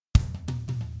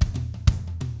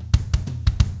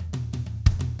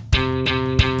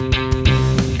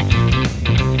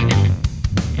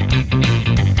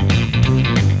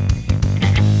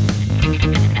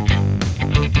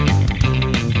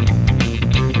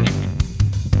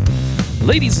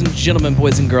Ladies and gentlemen,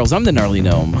 boys and girls, I'm the Gnarly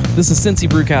Gnome. This is Cincy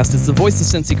Brewcast. It's the voice of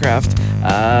Cincy Craft.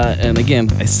 And again,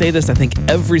 I say this, I think,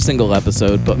 every single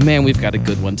episode, but man, we've got a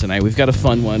good one tonight. We've got a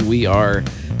fun one. We are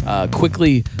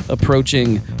quickly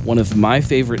approaching one of my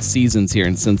favorite seasons here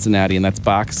in Cincinnati, and that's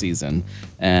Bocce season.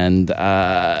 And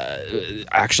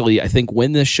actually, I think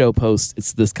when this show posts,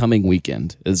 it's this coming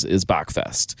weekend is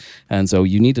Bockfest. And so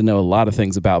you need to know a lot of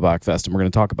things about Bockfest, and we're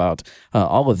going to talk about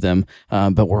all of them.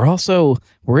 But we're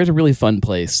at a really fun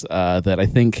place that I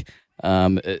think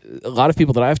a lot of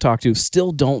people that I've talked to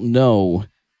still don't know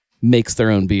makes their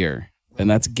own beer. And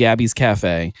that's Gabby's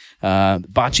Cafe,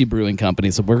 Bocce Brewing Company.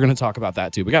 So we're going to talk about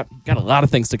that too. We got a lot of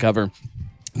things to cover.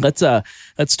 Let's start.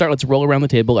 Let's roll around the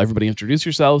table. Everybody introduce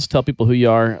yourselves. Tell people who you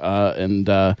are and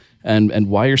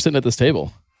why you're sitting at this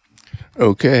table.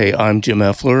 Okay, I'm Jim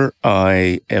Effler.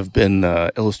 I have been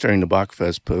illustrating the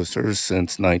Bockfest posters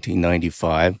since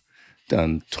 1995.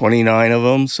 Done 29 of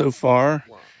them so far.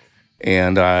 Wow.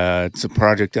 And it's a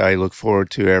project I look forward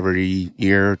to every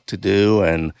year to do,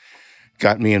 and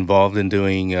got me involved in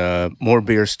doing more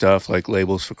beer stuff like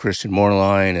labels for Christian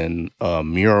Moorline and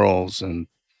murals and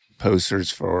posters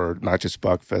for not just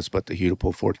Bockfest but the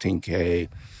Hudipole 14K.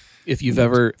 If you've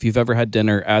ever had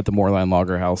dinner at the Moorline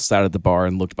Lager House, sat at the bar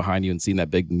and looked behind you and seen that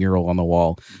big mural on the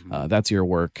wall, that's your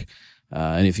work.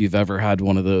 And if you've ever had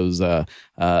one of those,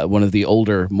 one of the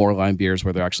older Moorline beers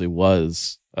where there actually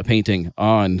was a painting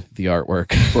on the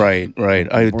artwork, right.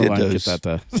 I did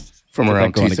Moorline, those from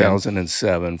around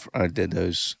 2007. I did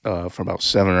those for about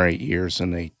 7 or 8 years,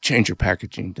 and they changed your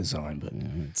packaging design, but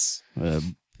it's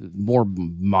more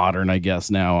modern, I guess.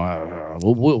 Now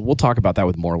we'll talk about that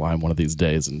with Moorline one of these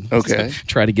days, and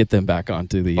try to get them back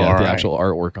onto the actual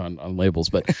artwork on labels.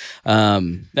 But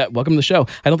welcome to the show.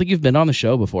 I don't think you've been on the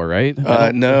show before, right?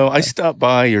 No, I stopped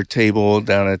by your table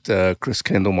down at Chris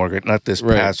Kendall Market, not this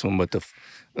past one, but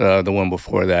the one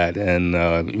before that, and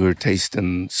we were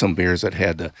tasting some beers that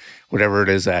had whatever it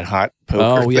is, that hot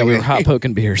poker. Oh yeah, we were hot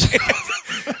poking beers.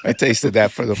 I tasted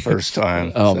that for the first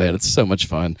time. Oh, man, it's so much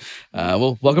fun.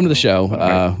 Well, welcome to the show.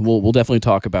 Right. We'll definitely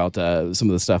talk about some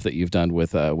of the stuff that you've done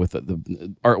with the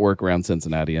artwork around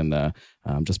Cincinnati and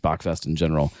just Bockfest in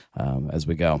general as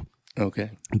we go.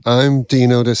 Okay. I'm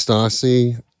Dino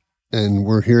DeStassi, and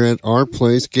we're here at our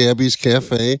place, Gabby's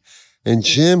Cafe. And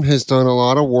Jim has done a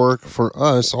lot of work for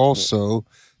us also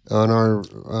on our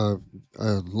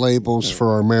labels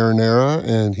for our marinara,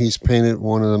 and he's painted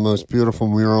one of the most beautiful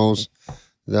murals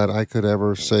that I could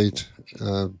ever say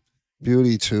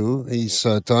beauty to. He's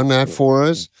done that for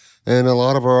us, and a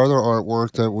lot of our other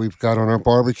artwork that we've got on our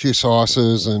barbecue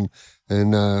sauces, and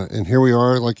here we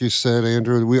are, like you said,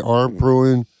 Andrew. We are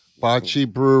brewing Bocce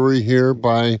Brewery here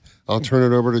I'll turn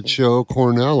it over to Joe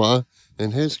Cornella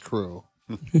and his crew.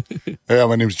 Hey,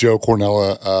 my name is Joe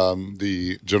Cornella,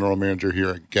 the general manager here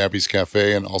at Gabby's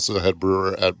Cafe and also the head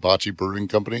brewer at Bocce Brewing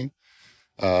Company.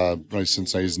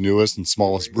 Cincinnati's newest and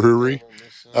smallest brewery.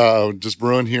 Just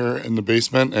brewing here in the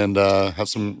basement and have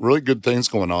some really good things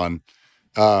going on.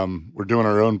 We're doing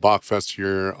our own Bockfest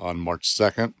here on March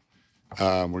 2nd.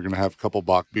 We're going to have a couple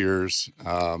Bock beers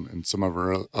and some of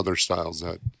our other styles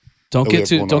that Don't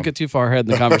get too far ahead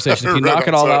in the conversation. If you knock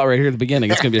it all out right here at the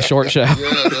beginning, it's going to be a short show.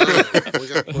 We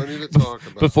got plenty to talk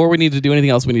about. Before we need to do anything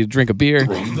else, we need to drink a beer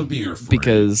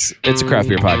because it's a craft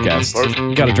beer podcast.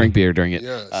 You got to drink beer during it.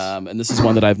 Yes. And this is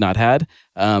one that I've not had.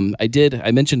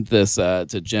 I mentioned this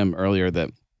to Jim earlier that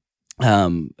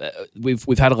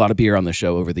we've had a lot of beer on the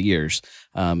show over the years,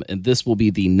 and this will be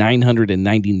the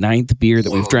 999th beer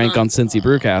that we've drank on Cincy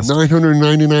Brewcast.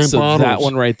 999 so bottles. That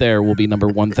one right there will be number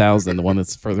 1,000, the one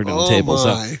that's further down the table. My.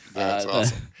 So That's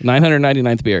awesome.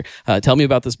 999th beer. Tell me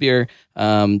about this beer.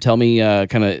 Tell me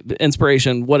kind of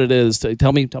inspiration, what it is.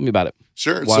 Tell me about it.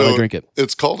 Sure. Why do I drink it?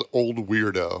 It's called Old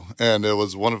Weirdo, and it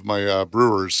was one of my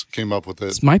brewers came up with it.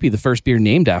 This might be the first beer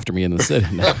named after me in the city.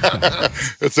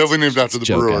 It's definitely named after the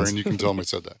brewer, guys. and you can tell him I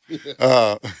said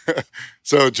that.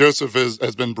 So Joseph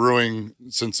has been brewing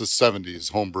since the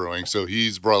 70s, home brewing. So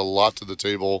he's brought a lot to the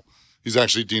table. He's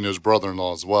actually Dino's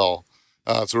brother-in-law as well.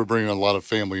 So we're bringing a lot of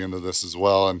family into this as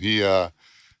well. And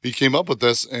he came up with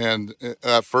this, and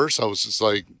at first I was just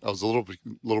like, I was a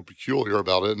little peculiar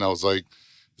about it, and I was like,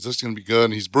 is this going to be good?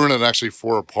 And he's brewing it actually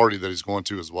for a party that he's going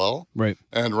to as well. Right.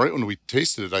 And right when we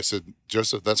tasted it, I said,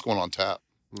 Joseph, that's going on tap.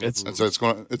 It's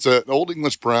an Old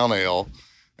English brown ale,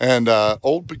 and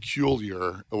Old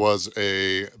Peculiar was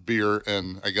a beer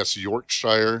in, I guess,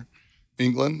 Yorkshire,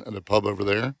 England, at a pub over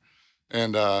there,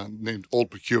 and named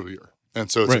Old Peculiar, and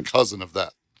so it's a cousin of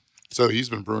that. So he's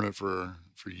been brewing it for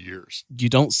for years. You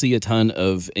don't see a ton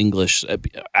of English,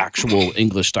 actual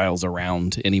English styles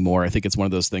around anymore. I think it's one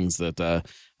of those things that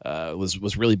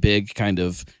was really big kind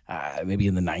of maybe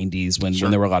in the 90s when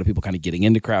there were a lot of people kind of getting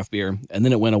into craft beer, and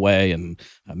then it went away and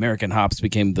American hops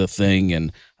became the thing.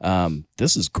 And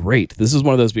this is great. This is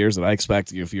one of those beers that I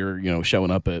expect if you're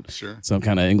showing up at some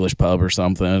kind of English pub or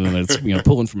something and it's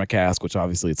pulling from a cask, which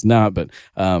obviously it's not, but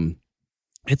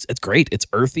it's great. It's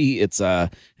earthy. It's I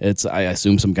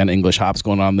assume some kind of English hops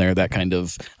going on there. That kind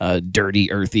of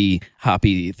dirty, earthy,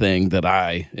 hoppy thing that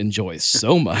I enjoy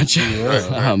so much.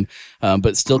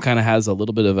 But still kind of has a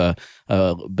little bit of a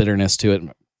bitterness to it.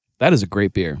 That is a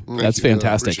great beer. That's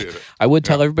fantastic. I would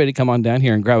tell everybody to come on down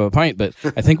here and grab a pint, but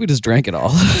I think we just drank it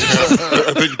all.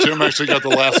 I think Jim actually got the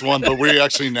last one, but we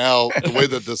actually now, the way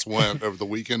that this went over the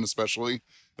weekend especially,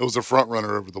 it was a front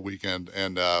runner over the weekend,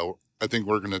 and I think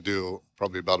we're going to do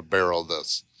probably about a barrel of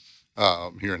this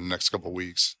here in the next couple of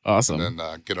weeks. Awesome. And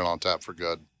then get it on tap for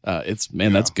good. That's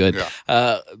good.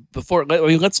 Yeah.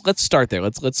 Let's start there.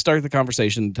 Let's start the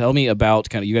conversation. Tell me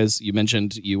about kind of you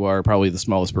mentioned you are probably the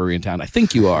smallest brewery in town. I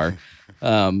think you are.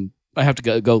 I have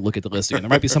to go look at the list here. There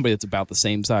might be somebody that's about the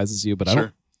same size as you, but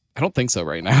I don't think so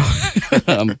right now.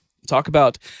 Talk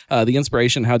about the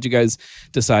inspiration. How'd you guys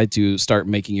decide to start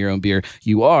making your own beer?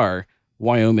 You are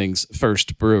Wyoming's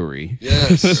first brewery.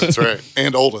 Yes, that's right.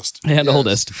 And oldest.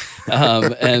 Oldest.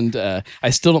 And I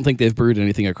still don't think they've brewed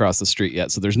anything across the street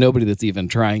yet. So there's nobody that's even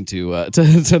trying to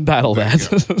battle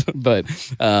that. But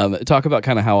talk about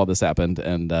kind of how all this happened,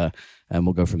 and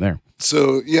we'll go from there.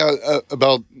 So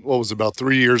about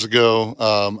 3 years ago,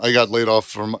 I got laid off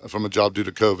from a job due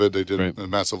to COVID. They did a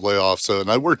massive layoff.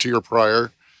 And I worked here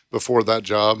prior before that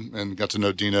job and got to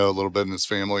know Dino a little bit and his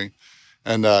family.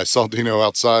 And I saw Dino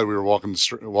outside. We were walking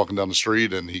down the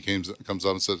street, and he comes up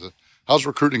and says, "How's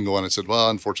recruiting going?" I said, "Well,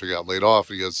 unfortunately, I got laid off."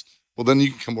 He goes, "Well, then you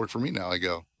can come work for me now." I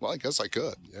go, "Well, I guess I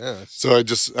could." Yeah. So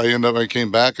I came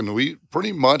back, and we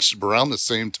pretty much around the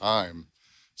same time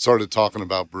started talking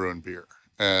about brewing beer.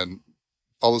 And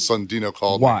all of a sudden, Dino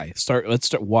called. Why? Let's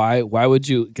start. Why would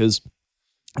you? Because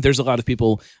there's a lot of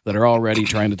people that are already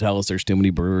trying to tell us there's too many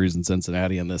breweries in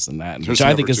Cincinnati and this and that, which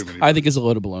I think is a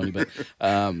load of baloney. But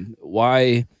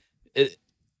why?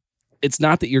 It's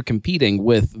not that you're competing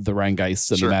with the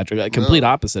Rheingeists and the Magic. Complete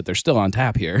opposite. They're still on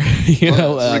tap here.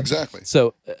 Exactly.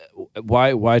 So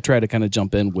why try to kind of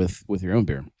jump in with your own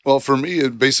beer? Well, for me,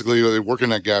 basically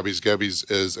working at Gabby's. Gabby's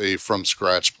is a from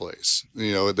scratch place.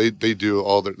 They do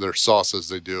all their sauces.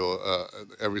 They do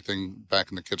everything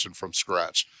back in the kitchen from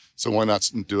scratch. So why not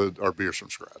do our beers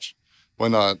from scratch? Why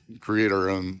not create our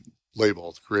own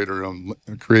label, create our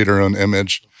own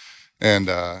image, and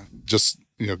just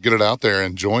get it out there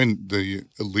and join the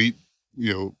elite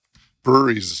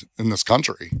breweries in this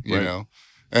country. You know,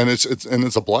 and it's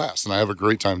a blast, and I have a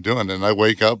great time doing it. And I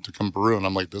wake up to come brew, and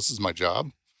I'm like, this is my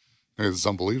job. It's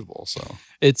unbelievable. So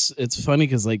it's funny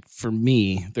because for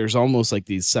me, there's almost like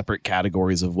these separate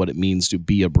categories of what it means to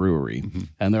be a brewery,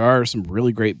 and there are some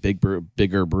really great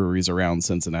bigger breweries around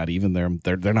Cincinnati. Even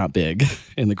they're not big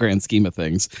in the grand scheme of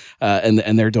things,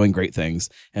 and they're doing great things.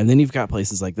 And then you've got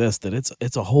places like this that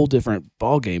it's a whole different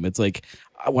ballgame. It's like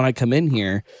when I come in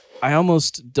here, I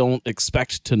almost don't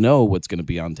expect to know what's going to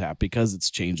be on tap because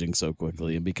it's changing so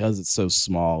quickly and because it's so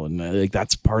small. And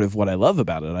that's part of what I love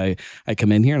about it. I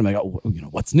come in here and I'm like, oh,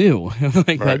 what's new?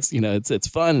 That's, it's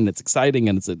fun and it's exciting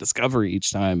and it's a discovery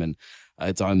each time. And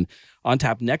it's on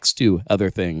tap next to other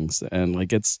things. And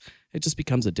it just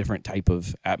becomes a different type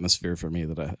of atmosphere for me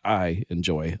that I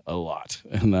enjoy a lot.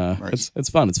 And it's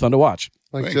fun. It's fun to watch.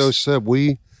 Like Thanks. Joe said,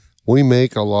 we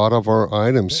make a lot of our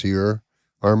items here,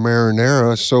 our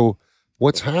marinara. So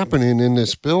what's happening in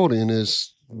this building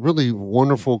is really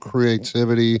wonderful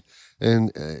creativity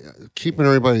and keeping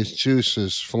everybody's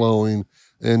juices flowing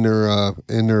in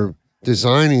their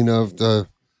designing of the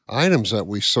items that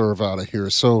we serve out of here.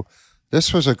 So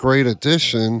this was a great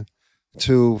addition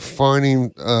to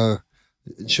finding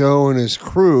Joe and his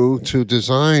crew to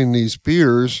design these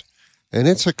beers, and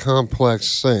it's a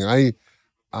complex thing.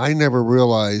 I never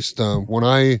realized when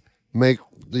I make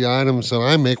the items that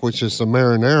I make, which is the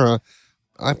marinara,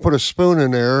 I put a spoon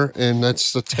in there, and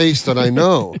that's the taste that I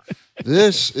know.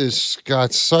 It's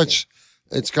got such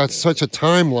a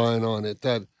timeline on it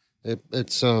that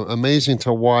it's amazing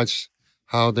to watch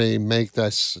how they make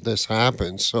this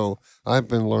happen. So I've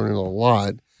been learning a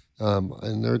lot,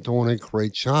 and they're doing a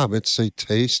great job. It's a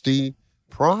tasty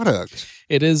product.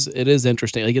 It is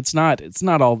interesting. It's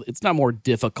not more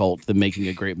difficult than making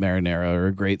a great marinara or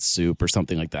a great soup or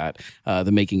something like that,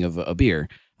 the making of a beer.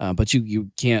 But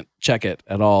you can't check it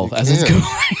at all as it's going.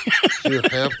 You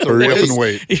have to Hurry up wait. and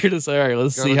wait. You're just all right.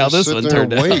 Let's Gotta see how just this sit one there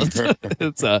and turned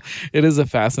out. It is a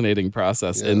fascinating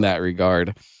process in that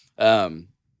regard.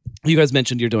 You guys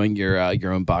mentioned you're doing your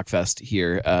own Bachfest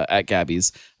here at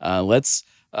Gabby's. Let's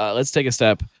take a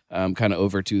step kind of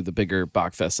over to the bigger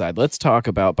Bachfest side. Let's talk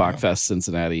about Bachfest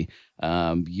Cincinnati.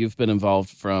 You've been involved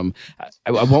from,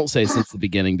 I won't say since the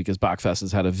beginning because Bachfest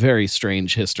has had a very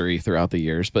strange history throughout the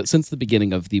years, but since the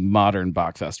beginning of the modern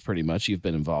Bachfest, pretty much, you've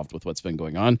been involved with what's been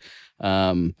going on.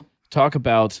 Talk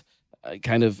about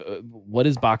what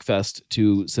is Bachfest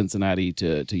to Cincinnati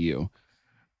to you?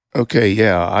 Okay,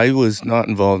 yeah, I was not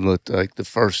involved with like the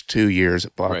first 2 years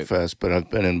at Bachfest, but I've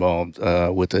been involved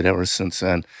with it ever since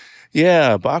then.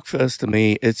 Yeah, Bachfest to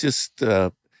me, it's just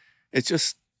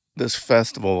this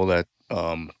festival that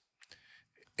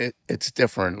it's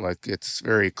different. Like it's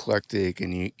very eclectic,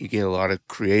 and you get a lot of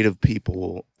creative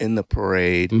people in the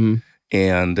parade,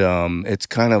 and it's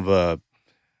kind of a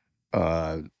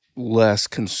less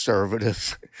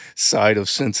conservative side of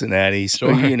Cincinnati.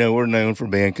 So, Sure. we're known for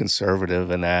being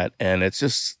conservative and that, and it's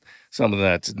just something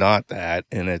that's not that,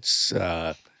 and it's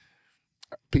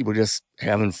people just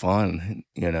having fun,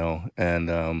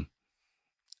 and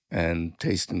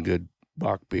tasting good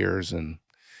Bach beers, and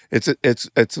it's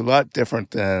a lot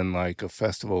different than like a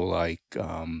festival like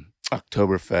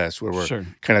Oktoberfest, where we're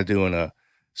kind of doing a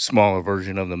smaller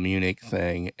version of the Munich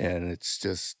thing, and it's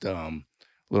just a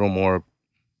little more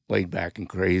laid back and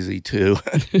crazy too.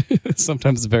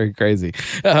 Sometimes very crazy.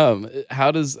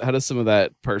 How does some of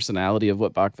that personality of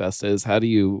what Bachfest is, how do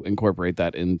you incorporate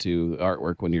that into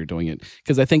artwork when you're doing it?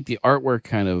 Because I think the artwork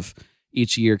kind of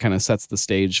each year kind of sets the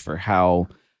stage for how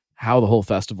the whole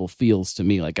festival feels to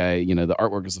me. Like the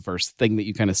artwork is the first thing that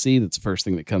you kind of see. That's the first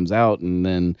thing that comes out. And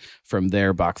then from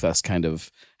there, Bachfest kind of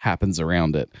happens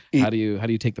around it. How do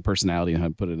you take the personality and how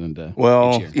to put it into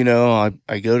each year?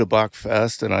 I go to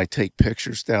Bachfest and I take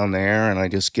pictures down there and I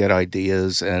just get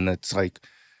ideas. And it's like,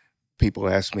 people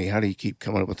ask me, how do you keep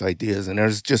coming up with ideas? And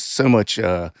there's just so much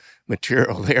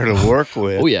material there to work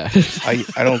with. Oh, yeah.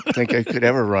 I don't think I could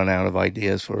ever run out of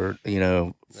ideas for,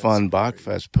 fun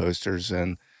Bachfest posters.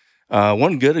 And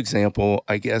one good example,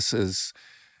 I guess, is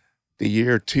the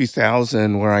year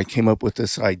 2000, where I came up with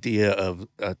this idea of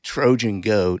a Trojan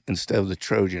goat instead of the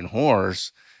Trojan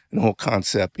horse. And the whole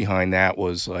concept behind that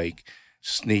was like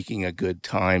sneaking a good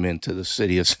time into the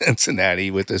city of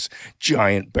Cincinnati with this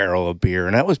giant barrel of beer.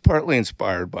 And that was partly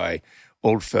inspired by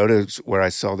old photos where I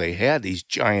saw they had these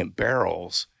giant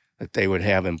barrels that they would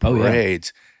have in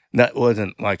parades. That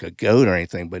wasn't like a goat or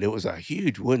anything, but it was a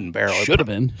huge wooden barrel. Should have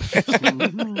been.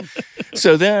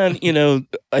 So then,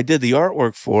 I did the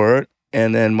artwork for it,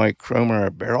 and then Mike Cromer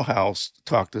at Barrel House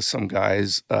talked to some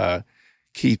guys,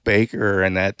 Keith Baker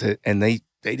and that, and they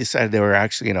decided they were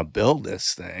actually going to build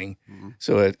this thing.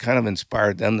 So it kind of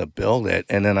inspired them to build it,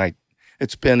 and then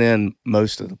it's been in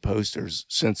most of the posters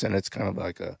since then. It's kind of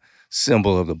like a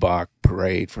symbol of the Bach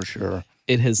parade for sure.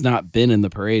 It has not been in the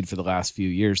parade for the last few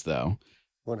years, though.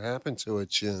 What happened to it,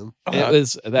 Jim?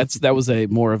 That was a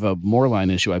more of a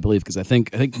Moorline issue, I believe, because I think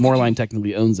Moorline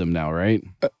technically owns him now, right?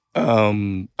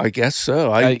 I guess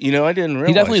so. I didn't realize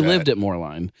he definitely that. lived at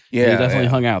Moorline. Yeah, he definitely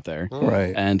hung out there,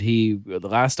 right? And the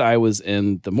last I was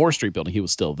in the Moore Street building, he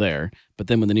was still there. But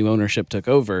then when the new ownership took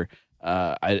over,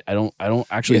 I don't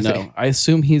actually know. I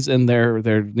assume he's in their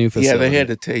new facility. Yeah, they had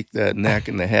to take the neck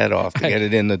and the head off to get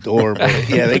it in the door. But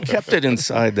yeah, they kept it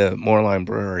inside the Moorline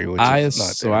Brewery, which is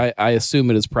not there. I assume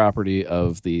it is property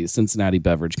of the Cincinnati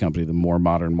Beverage Company, the more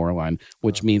modern Moorline,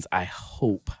 which means I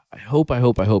hope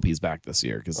he's back this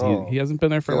year, because he hasn't been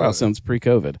there for a while since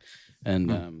pre-COVID,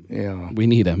 and we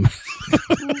need him.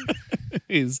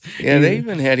 They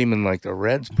even had him in like the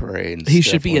Reds parade. And he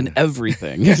should be in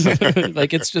everything.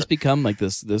 Like it's just become like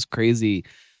this crazy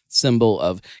symbol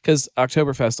of, because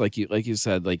Oktoberfest, like you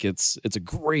said, like it's a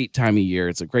great time of year.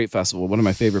 It's a great festival. One of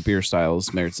my favorite beer styles,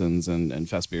 Märzen's and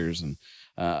Fest beers, and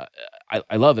I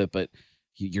love it. But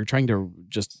you're trying to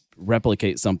just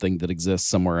replicate something that exists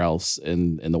somewhere else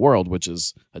in the world, which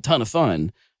is a ton of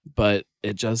fun. But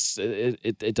it just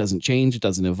it doesn't change, it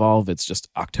doesn't evolve. It's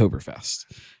just Oktoberfest.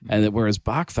 And whereas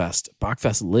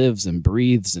Bachfest lives and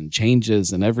breathes and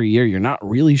changes, and every year you're not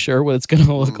really sure what it's going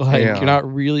to look like. You're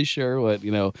not really sure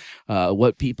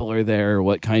what people are there,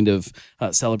 what kind of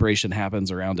celebration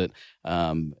happens around it.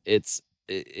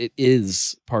 It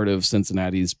is part of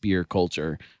Cincinnati's beer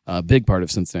culture, a big part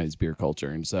of Cincinnati's beer culture,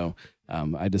 and so.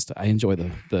 I enjoy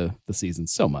the season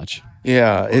so much.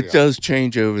 Yeah, it does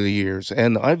change over the years,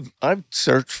 and I've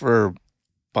searched for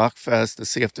Bachfest to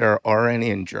see if there are any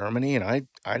in Germany, and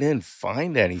I didn't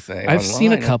find anything. I've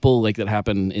seen a online. couple like that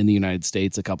happen in the United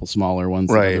States, a couple smaller ones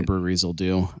that Right. other breweries will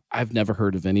do. I've never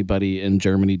heard of anybody in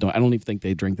Germany. I don't even think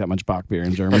they drink that much Bock beer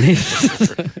in Germany.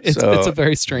 It's a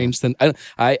very strange thing.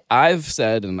 I've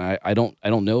said, and I don't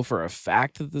know for a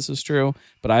fact that this is true,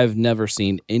 but I've never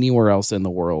seen anywhere else in the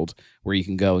world where you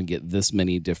can go and get this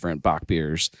many different Bock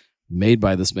beers made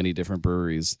by this many different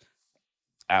breweries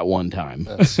at one time.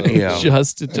 Yeah. It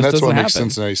just And that's doesn't what happen. makes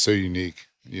Cincinnati so unique.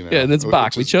 You know? Yeah, and it's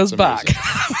Bock. We chose Bock.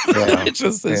 Yeah. It's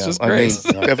just Yeah, great.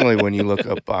 I mean, definitely when you look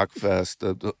up Bachfest,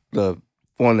 the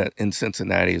one that in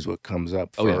Cincinnati is what comes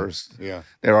up Oh, yeah. first. Yeah.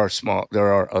 There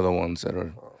are other ones that are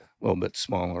a little bit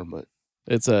smaller, but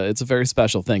It's a very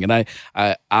special thing, and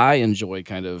I enjoy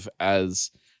kind of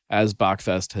as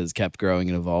Bachfest has kept growing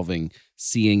and evolving,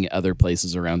 seeing other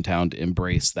places around town to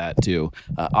embrace that too.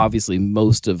 Obviously,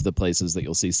 most of the places that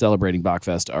you'll see celebrating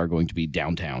Bachfest are going to be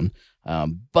downtown,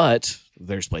 but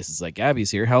there's places like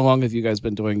Gabby's here. How long have you guys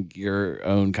been doing your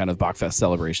own kind of Bachfest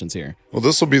celebrations here? Well,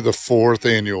 this will be the 4th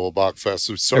annual Bachfest.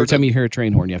 We Every started. time you hear a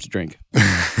train horn, you have to drink.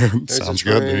 Sounds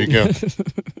good. There you go.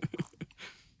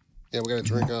 Yeah, we got to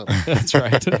drink up. That's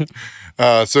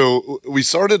right. So we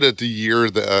started at the year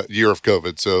of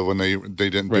COVID. So when they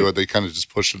didn't do Right. it, they kind of just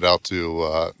pushed it out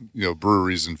to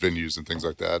breweries and venues and things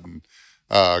like that. And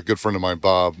a good friend of mine,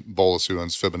 Bob Bolus, who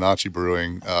owns Fibonacci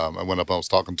Brewing, I went up and I was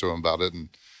talking to him about it, and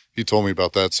he told me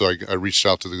about that. So I reached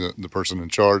out to the person in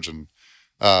charge, and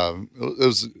it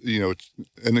was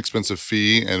inexpensive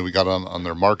fee, and we got on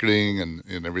their marketing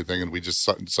and everything, and we just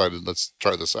decided let's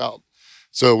try this out.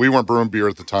 So we weren't brewing beer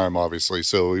at the time, obviously.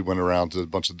 So we went around to a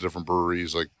bunch of different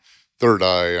breweries, like Third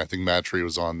Eye. I think Mad Tree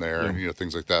was on there,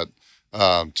 things like that,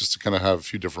 just to kind of have a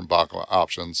few different Bach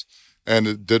options. And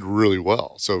it did really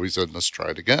well. So we said, let's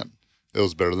try it again. It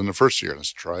was better than the first year.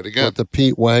 Let's try it again. With the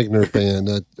Pete Wagner band,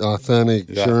 that authentic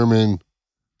German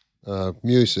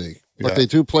music. But Yeah. they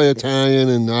do play Italian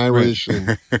and Irish,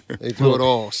 and they do it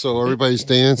all. So everybody's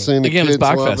dancing. The Again, it's kids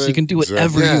love Bachfest. it. You can do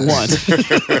whatever Yes. you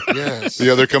want. Yes.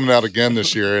 Yeah, they're coming out again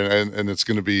this year, and it's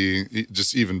going to be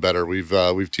just even better.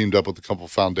 We've teamed up with a couple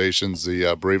foundations.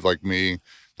 The Brave Like Me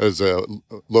is a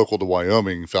local to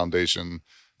Wyoming foundation.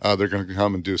 They're going to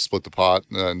come and do Split the Pot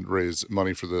and raise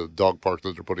money for the dog park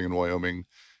that they're putting in Wyoming,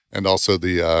 and also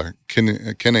the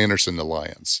Ken Anderson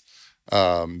Alliance.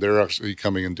 They're actually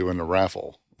coming and doing a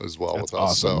raffle as well That's with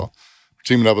us. awesome. So we're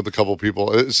teaming up with a couple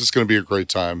people. It's just going to be a great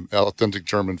time. Authentic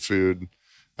German food.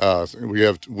 We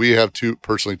have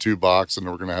two box, and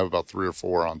we're going to have about 3 or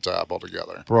 4 on tap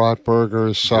altogether.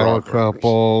 Bratburgers, sauerkraut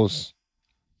bowls,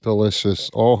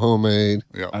 delicious, all homemade.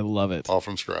 Yeah, I love it. all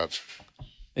from scratch.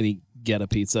 Any get a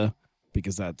pizza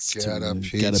because that's Get a Get a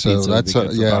pizza. pizza That's would be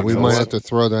good for yeah. We Bachfest. might have to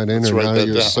throw that in Let's there write now. that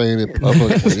You're down. saying it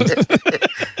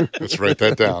publicly. Let's write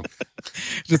that down.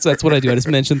 That's what I do. I just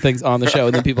mention things on the show,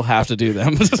 and then people have to do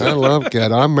them. I love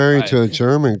Get. I'm married to a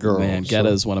German girl. Man, so- Geta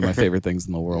is one of my favorite things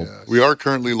in the world. Yeah. We are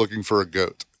currently looking for a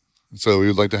goat. So we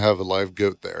would like to have a live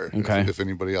goat there. Okay. If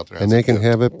anybody out there has And they a can goat.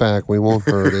 have it back. We won't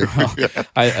hurt it.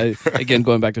 I again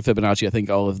going back to Fibonacci, I think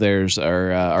all of theirs are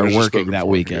They're just working spoken that for.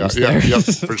 weekend. Yeah,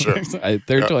 for sure.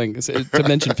 They're doing to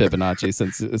mention Fibonacci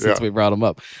since we brought them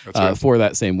up right. for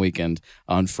that same weekend.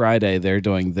 On Friday, they're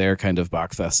doing their kind of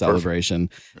Bachfest celebration.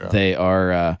 Yeah. They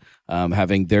are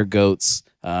having their goats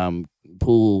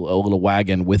pull a little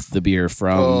wagon with the beer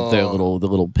from the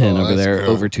little pin over that's there cool.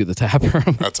 over to the tap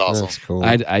room. That's awesome. That's cool.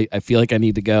 I feel like I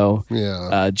need to go.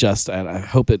 Yeah. And I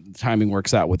hope timing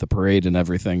works out with the parade and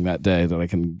everything that day that I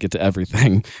can get to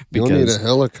everything You'll need because a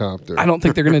helicopter. I don't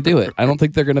think they're going to do it. I don't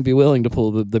think they're going to be willing to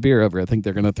pull the beer over. I think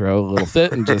they're going to throw a little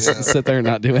fit and just sit there and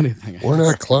not do anything. We're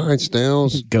not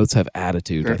Clydesdales. Goats have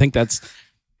attitude. I think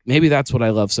maybe that's what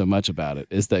I love so much about it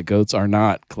is that goats are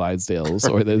not Clydesdales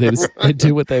or they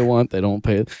do what they want. They don't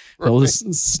pay. They'll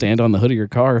just stand on the hood of your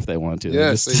car if they want to.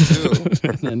 Yes, just, they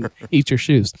do. and eat your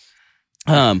shoes.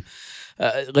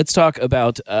 Let's talk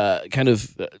about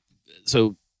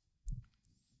so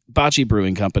Bocce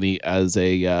Brewing Company as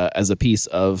a piece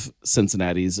of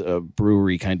Cincinnati's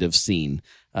brewery kind of scene.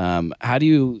 How do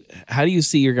you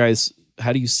see you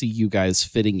guys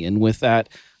fitting in with that,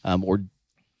 or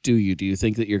do you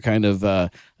think that you're kind of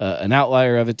an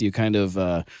outlier of it? Do you kind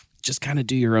of just kind of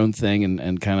do your own thing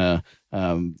and kind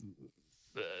of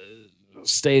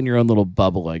stay in your own little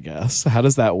bubble, I guess? How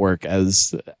does that work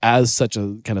as such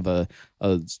a kind of a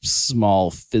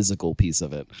small physical piece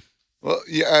of it? Well,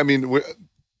 yeah, I mean,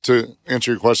 to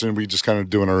answer your question, we just kind of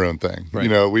doing our own thing. Right. You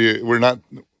know, we're not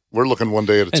we're looking one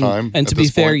day at a time. And to be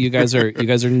fair, you guys are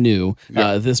new.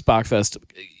 Yeah. This Bachfest,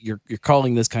 you're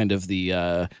calling this kind of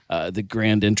the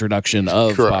grand introduction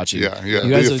of Correct. Bocce. Yeah.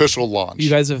 The official launch. You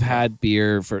guys have had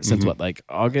beer since what, like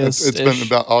August? It's been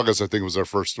about August. I think was our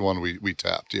first one we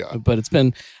tapped. Yeah. But it's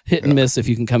been hit and miss if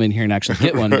you can come in here and actually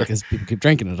get one because people keep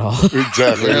drinking it all.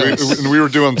 Exactly. Yes. We were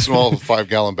doing small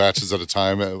 5-gallon batches at a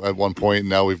time at one point, and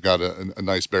now we've got a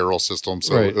nice barrel system.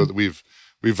 So Right.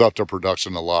 we've upped our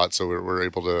production a lot, so we're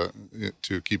able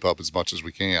to keep up as much as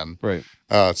we can. Right.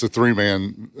 It's a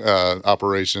 3-man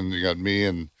operation. You got me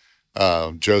and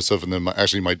Joseph, and then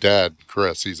my dad,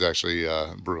 Chris. He's actually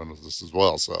brewing with us as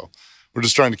well. So we're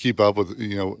just trying to keep up with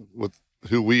with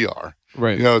who we are.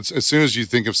 Right. It's, as soon as you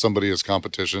think of somebody as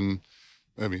competition,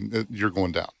 I mean, you're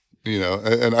going down.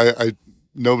 And I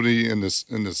nobody in this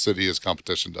city is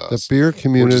competition to us. The beer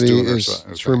community doing our is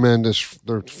thing. tremendous.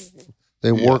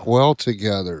 They work well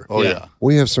together. Oh Yeah. yeah.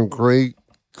 We have some great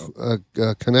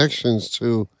connections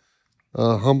to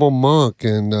Humble Monk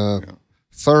and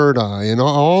Third Eye and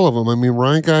all of them. I mean,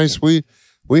 right, guys, we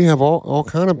have all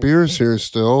kind of beers here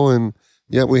still, and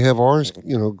yet we have ours,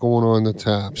 going on the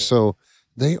tap. So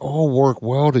they all work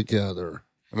well together.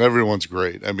 And everyone's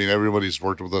great. I mean, everybody's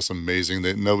worked with us amazing.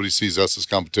 Nobody sees us as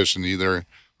competition either.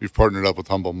 We've partnered up with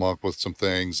Humble Monk with some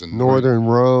things. And Northern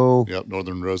Row, Yep,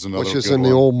 Northern Rose, another which is good in the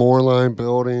one. old Moorline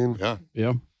building. Yeah.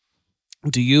 Yeah.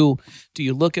 Do you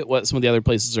look at what some of the other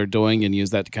places are doing and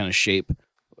use that to kind of shape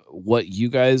what you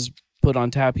guys put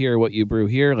on tap here, what you brew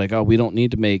here? Like, oh, we don't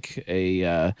need to make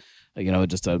a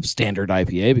just a standard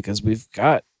IPA because we've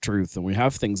got Truth and we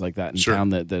have things like that in Sure. town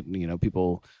that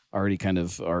people already kind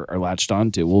of are latched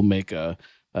onto. We'll make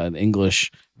an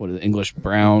English English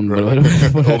brown, Right.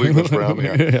 Old English brown,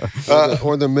 yeah.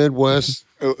 Or the Midwest.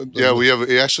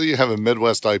 We actually have a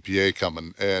Midwest IPA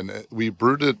coming, and we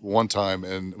brewed it one time,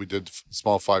 and we did a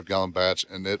small 5-gallon batch,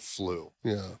 and it flew.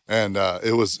 Yeah. And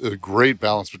it was a great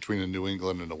balance between the New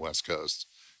England and the West Coast,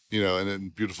 and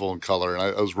then beautiful in color. And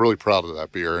I was really proud of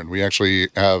that beer. And we actually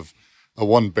have a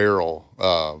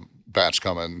 1-barrel batch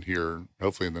coming here,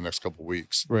 hopefully in the next couple of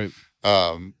weeks. Right.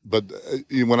 But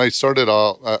when I started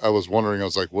out, I was wondering, I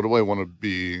was like, what do I want to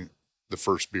be the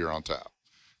first beer on tap?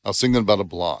 I was thinking about a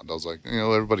blonde. I was like,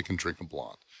 everybody can drink a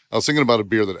blonde. I was thinking about a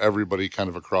beer that everybody kind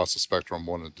of across the spectrum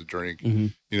wanted to drink,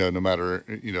 no matter,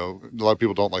 a lot of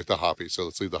people don't like the hoppy, so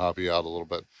let's leave the hoppy out a little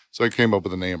bit. So I came up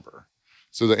with an amber.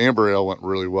 So the amber ale went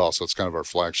really well. So it's kind of our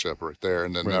flagship right there.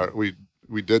 And then Right.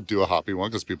 we did do a hoppy one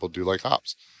because people do like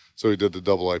hops. So we did the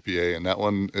double IPA, and that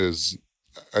one is,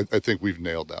 I think we've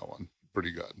nailed that one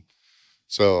pretty good.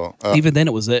 So Even then,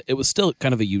 it was still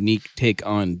kind of a unique take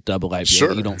on double IPA.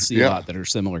 Sure. You don't see a lot that are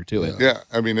similar to it. yeah,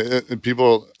 I mean,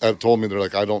 people have told me, they're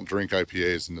like, I don't drink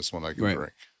IPAs, and this one I can Right.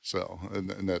 drink. So, and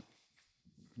that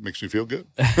makes me feel good.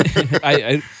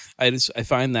 I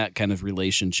find that kind of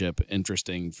relationship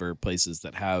interesting for places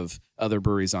that have other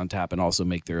breweries on tap and also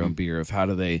make their own beer. Of how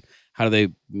do they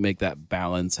make that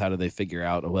balance? How do they figure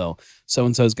out, well, so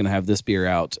and so is going to have this beer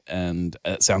out and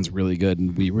it sounds really good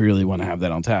and we really want to have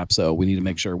that on tap, so we need to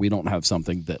make sure we don't have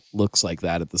something that looks like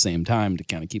that at the same time to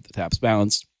kind of keep the taps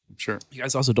balanced. Sure. You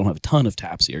guys also don't have a ton of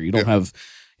taps here. You don't have.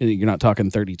 You're not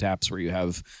talking 30 taps where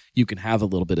you can have a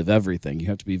little bit of everything. You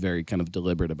have to be very kind of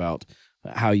deliberate about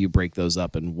how you break those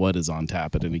up and what is on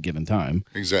tap at any given time.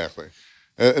 Exactly.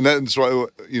 And that's why,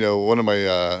 one of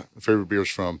my favorite beers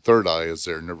from Third Eye is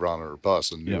their Nirvana or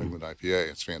Bust, a New England IPA.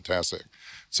 It's fantastic.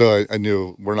 So I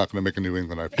knew we're not going to make a New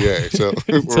England IPA.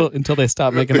 So until they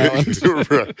stop making that one.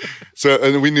 Right. So,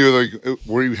 and we knew like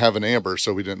we have an amber,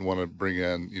 so we didn't want to bring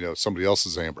in, somebody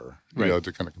else's amber,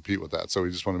 to kind of compete with that. So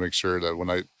we just want to make sure that when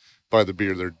I buy the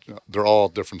beer, they're all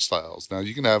different styles. Now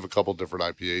you can have a couple different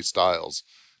IPA styles,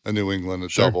 a New England, a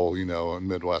double, a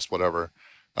Midwest, whatever.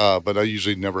 But I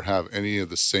usually never have any of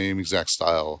the same exact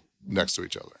style next to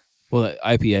each other. Well,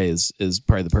 IPA is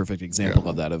probably the perfect example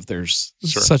of that. Of there's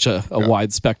such a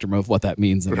wide spectrum of what that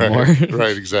means anymore.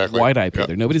 Right, exactly. White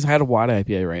IPA. Nobody's had a white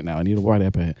IPA right now. I need a white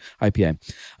IPA,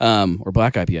 or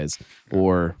black IPAs,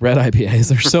 or red IPAs.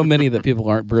 There's so many that people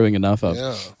aren't brewing enough of.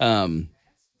 Yeah.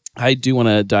 I do want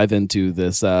to dive into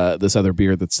this other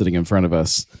beer that's sitting in front of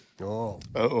us. Oh,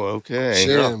 okay.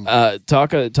 Jim.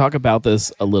 Talk about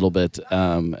this a little bit,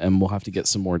 and we'll have to get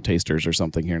some more tasters or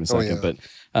something here in a second. yeah.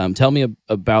 But tell me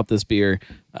about this beer.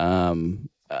 Tell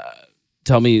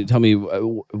me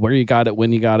where you got it,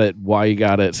 when you got it, why you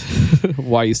got it,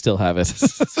 why you still have it.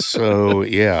 So,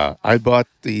 yeah, I bought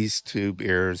these 2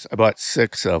 beers. I bought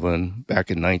 6 of them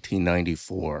back in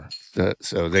 1994.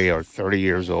 So they are 30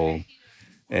 years old.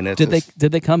 And it's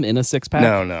Did they come in a 6-pack?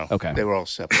 No. Okay. They were all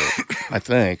separate. I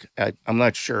think. I'm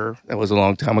not sure. That was a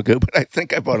long time ago, but I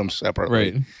think I bought them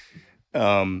separately.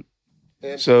 Right.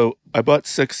 So I bought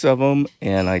 6 of them,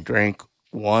 and I drank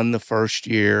one the first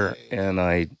year, and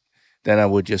then I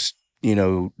would just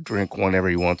drink one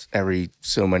every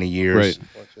so many years.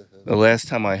 Right. The last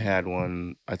time I had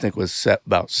one, I think was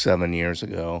about 7 years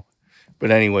ago.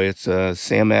 But anyway, it's a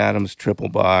Sam Adams Triple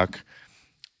Bock.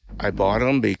 I bought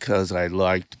them because I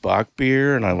liked Bock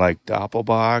beer and I liked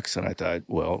Doppelbocks, and I thought,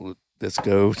 well, let's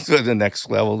go to the next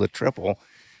level, the triple.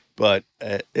 But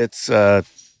it's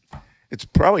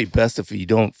probably best if you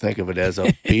don't think of it as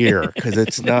a beer, because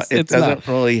it's not. It doesn't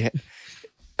really.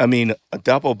 I mean, a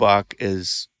Doppelbock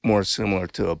is more similar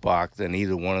to a Bock than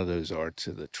either one of those are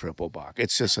to the Triple Bock.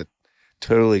 It's just a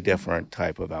totally different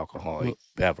type of alcoholic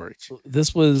beverage.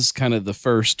 This was kind of the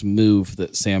first move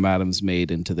that Sam Adams made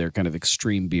into their kind of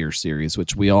extreme beer series,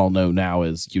 which we all know now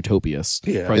is Utopias.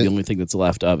 Yeah. Probably the only thing that's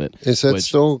left of it. Is that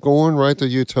still going, right, the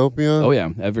Utopia? Oh, yeah.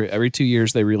 Every 2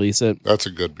 years they release it. That's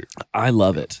a good beer. I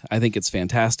love it. I think it's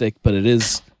fantastic, but it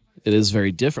is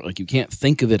very different. Like, you can't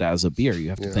think of it as a beer. You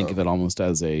have to think of it almost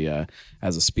as a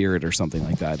spirit or something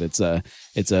like that. It's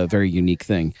a very unique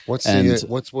thing. What's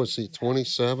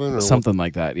 27 or something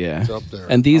like that? Yeah, it's up there.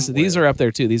 And these are up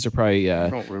there too. These are probably. I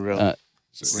don't really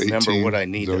remember what I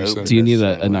need to open. Do you need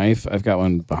a knife? I've got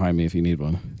one behind me if you need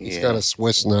one. He's got a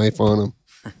Swiss knife on him.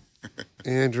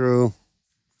 Andrew,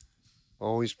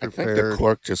 always prepared. I think the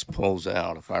cork just pulls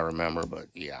out, if I remember. But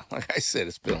yeah, like I said,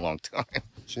 it's been a long time.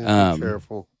 Jim, be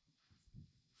careful.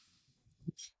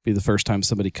 Be the first time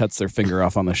somebody cuts their finger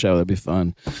off on the show. That'd be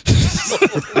fun. It's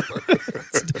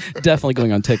definitely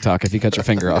going on TikTok if you cut your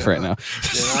finger off right now.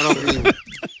 Yeah,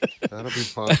 that'll be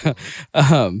possible.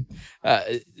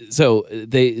 So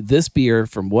this beer,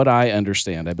 from what I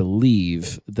understand, I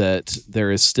believe that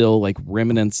there is still like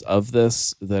remnants of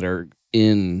this that are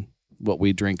in what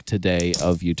we drink today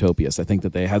of Utopias. I think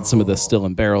that they had some of this still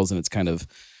in barrels, and it's kind of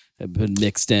been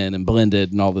mixed in and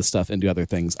blended and all this stuff into other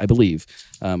things, I believe.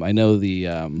 I know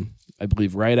I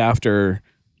believe right after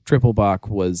Triple Bock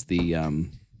was the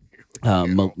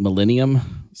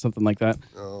Millennium, something like that.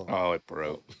 Oh, it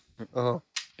broke. Oh,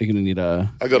 you're going to need I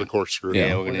got a corkscrew.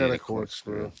 Yeah, we got a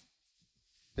corkscrew.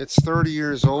 It's 30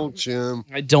 years old, Jim.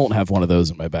 I don't have one of those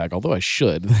in my bag, although I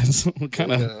should. That's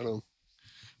kind of.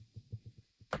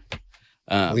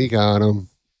 We got them.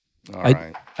 All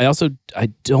right. I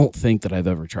don't think that I've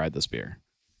ever tried this beer.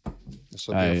 This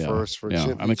will be a first for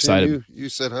Jim. I'm excited. Jim, you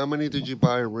said how many did you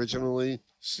buy originally?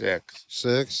 6.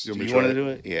 6? Do you want to do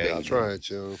it? Yeah, I'll try it,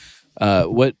 Joe.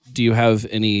 What do you have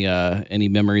any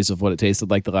memories of what it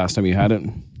tasted like the last time you had it?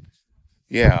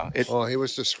 Yeah. He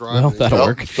was describing. Well, that'll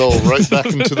work. Fell right back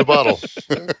into the bottle.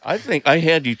 I think I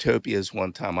had Utopias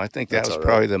one time. I think that was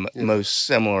probably the most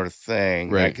similar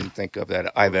thing I can think of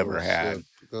that I've ever had.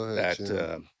 Go ahead,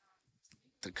 that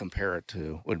to compare it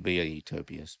to would be a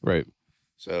Utopias. Right.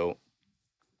 So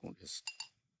we'll just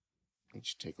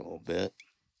take a little bit.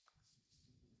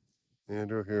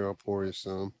 Andrew, here, I'll pour you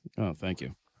some. Oh, thank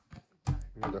you.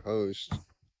 You're the host.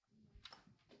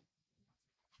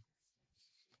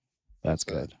 That's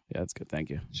good. Yeah, that's good.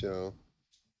 Thank you. Joe.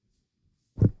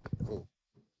 Oh.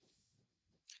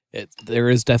 There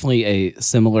is definitely a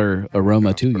similar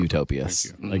aroma to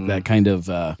Utopias, like that kind of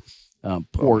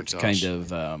port kind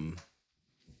of.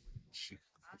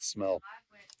 Smell.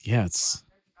 Yeah, it's.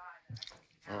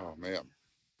 Oh man,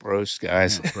 Gross,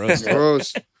 guys. Gross.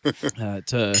 Gross.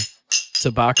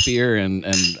 To Bock beer and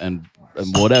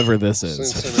whatever this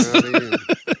is. Cincinnati.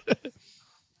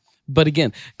 But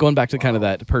again, going back to kind of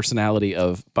that personality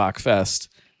of Bockfest,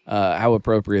 how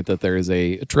appropriate that there is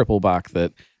a triple Bock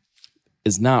that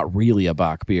is not really a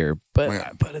Bock beer,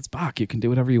 but it's Bock. You can do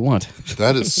whatever you want.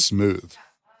 That is smooth.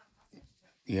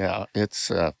 Yeah, it's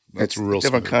real different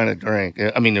smooth. kind of drink.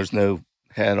 I mean, there's no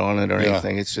head on it or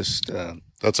anything. It's just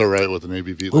that's all right with an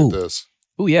ABV like this.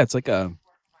 Oh yeah, it's like a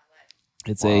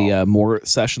more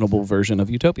sessionable version of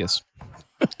Utopias.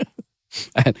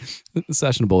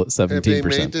 Sessionable at 17%. Have they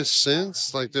made this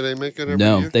since? Like, do they make it every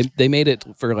No, year? they made it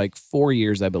for like 4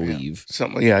 years, I believe.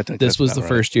 something. Yeah, I think This that's was the about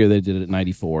first year they did it at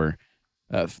 94.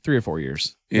 3 or 4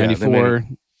 years. Yeah, they 94.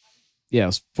 Yeah, it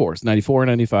was 4. It's 94,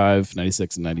 95,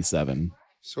 96, and 97.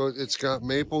 So it's got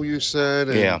maple, you said.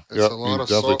 And Yeah. It's a lot you of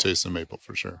definitely salt. taste the maple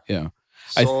for sure. Yeah.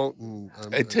 Salt and,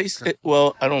 It tastes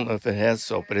well. I don't know if it has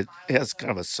salt, but it has kind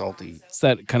of a salty. It's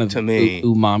that kind of To me-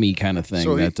 umami kind of thing.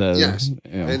 So yes, you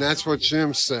know. and that's what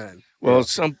Jim said. Well,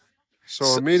 So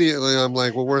immediately I'm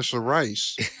like, well, where's the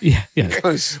rice? yeah.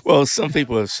 some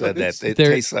people have said that it There-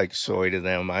 tastes like soy to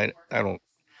them. I don't.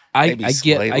 I Maybe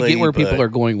get slightly, where people but- are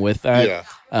going with that. Yeah.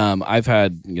 I've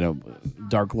had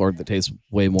Dark Lord that tastes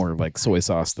way more like soy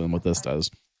sauce than what this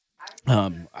does.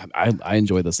 I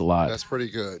enjoy this a lot. That's pretty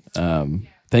good.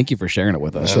 Thank you for sharing it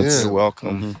with us. Yeah. You're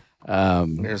welcome.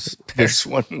 There's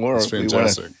one more. That's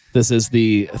fantastic. This is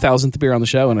the 1,000th beer on the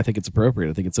show, and I think it's appropriate.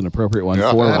 I think it's an appropriate one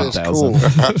Yeah. for That is 1,000.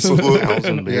 cool. Absolutely.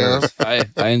 1,000 beers.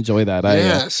 I enjoy that.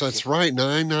 Yes, that's right.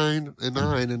 9, and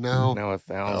 9, and now. Now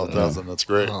 1,000. 1,000. That's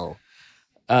great. Oh,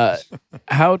 How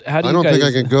do you I don't guys? think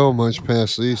I can go much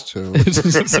past these two.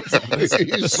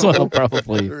 Well,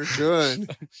 probably. They're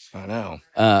good. I know.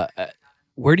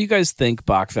 Where do you guys think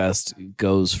Bachfest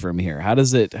goes from here? How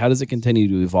does it continue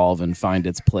to evolve and find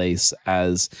its place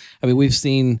as? I mean, we've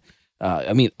seen.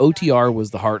 OTR was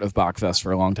the heart of Bachfest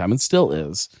for a long time and still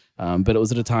is, but it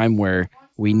was at a time where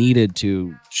we needed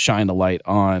to shine a light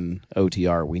on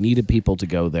OTR. We needed people to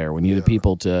go there. We needed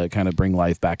people to kind of bring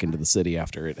life back into the city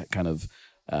after it kind of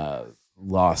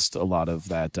lost a lot of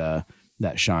that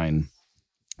shine.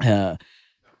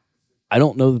 I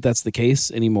don't know that that's the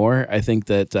case anymore. I think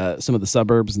that some of the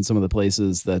suburbs and some of the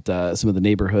places that some of the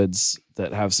neighborhoods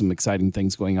that have some exciting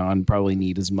things going on probably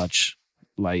need as much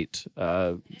light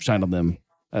shine on them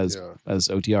as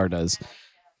OTR does.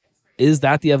 Is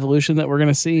that the evolution that we're going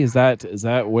to see? Is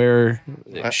that where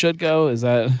it should go? Is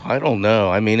that? I don't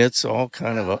know. I mean, it's all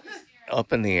kind of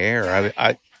up in the air.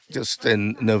 I just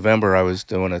in November I was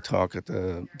doing a talk at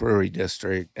the brewery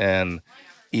district, and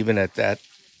even at that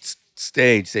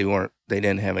stage they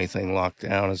didn't have anything locked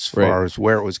down as far as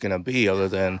where it was going to be, other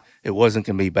than it wasn't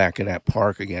going to be back in that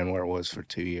park again where it was for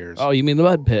 2 years. Oh, you mean the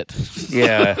mud pit?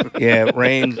 Yeah. It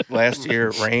rained last year.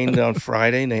 It rained on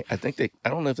Friday, and I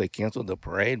don't know if they canceled the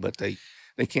parade, but they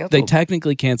canceled. They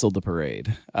technically canceled the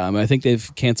parade. I think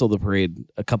they've canceled the parade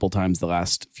a couple times the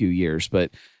last few years, but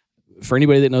for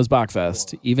anybody that knows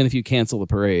Bachfest, even if you cancel the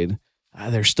parade,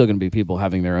 there's still going to be people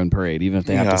having their own parade, even if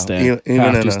they have to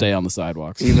stay on the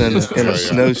sidewalks. Even in a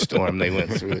snowstorm, they went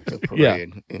through the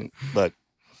parade. But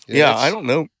I don't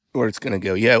know where it's going to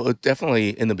go. Yeah, well, definitely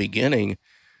in the beginning,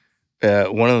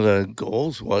 one of the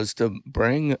goals was to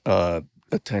bring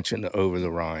attention to Over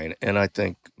the Rhine, and I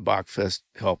think Bachfest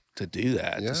helped to do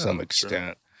that to some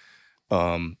extent.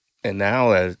 Sure. And now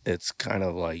that it's kind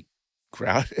of like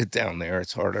crowded down there,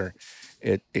 it's harder.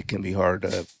 It can be hard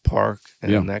to park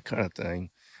and that kind of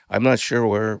thing. I'm not sure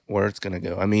where it's going to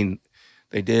go. I mean,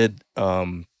 they did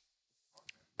Moorline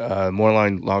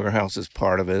Lager House is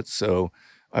part of it, so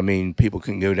I mean, people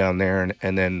can go down there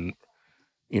and then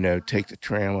take the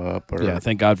tram up. Or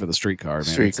thank God for the streetcar.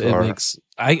 Man.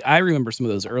 I remember some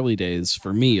of those early days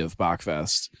for me of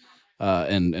Bachfest,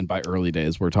 and by early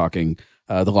days we're talking.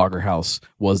 The Lager House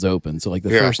was open, so like the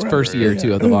first year or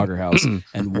two of the Lager House,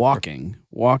 and walking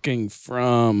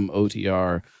from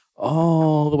OTR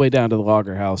all the way down to the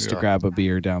Lager House to grab a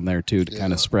beer down there too, to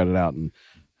kind of spread it out. And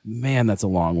man, that's a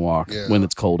long walk when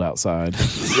it's cold outside.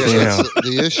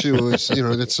 The issue is,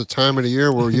 it's a time of the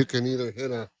year where you can either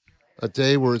hit a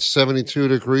day where it's 72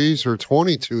 degrees or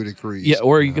 22 degrees. Yeah,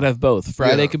 or you could have both.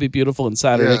 Friday could be beautiful and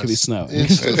Saturday could be snow.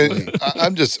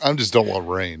 I'm just don't want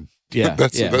rain. Yeah,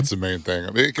 that's the main thing.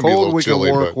 I mean, it can cold be a little we chilly,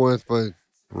 can work with, but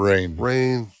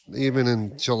rain, even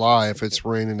in July, if it's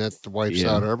raining, that wipes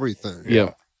out everything.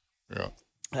 Yeah.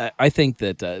 Yeah. I think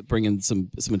that bringing some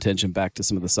attention back to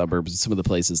some of the suburbs and some of the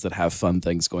places that have fun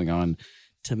things going on,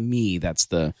 to me, that's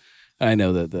I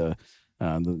know that the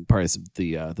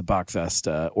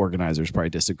Bachfest organizers probably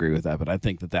disagree with that, but I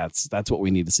think that's what we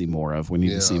need to see more of. We need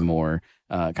to see more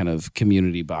kind of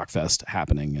community Bachfest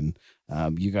happening, and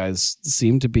you guys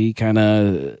seem to be kind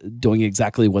of doing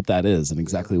exactly what that is and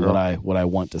exactly what I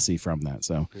want to see from that.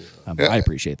 So I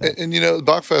appreciate that. And the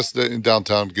Bachfest in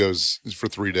downtown goes for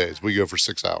 3 days. We go for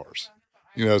 6 hours.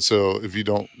 So if you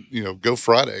don't, go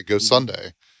Friday, go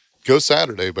Sunday. Go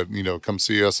Saturday, but come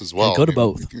see us as well. And go to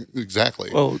both.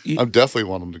 Exactly. Well, I definitely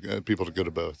want people to go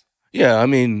to both. Yeah, I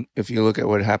mean, if you look at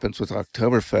what happens with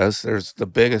Oktoberfest, there's the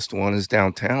biggest one is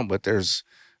downtown, but there's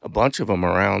a bunch of them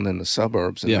around in the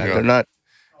suburbs, and they're not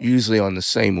usually on the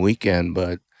same weekend.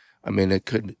 But I mean, it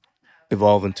could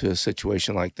evolve into a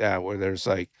situation like that where there's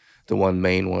like the one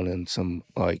main one and some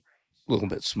like little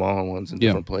bit smaller ones in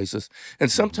different places,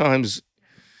 and sometimes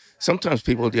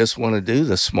people just want to do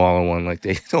the smaller one, like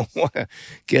they don't want to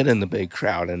get in the big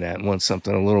crowd and that, and want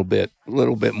something a little bit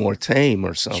more tame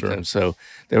or something. Sure. So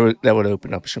that would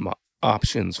open up some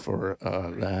options for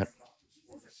that.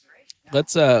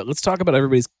 Let's talk about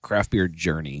everybody's craft beer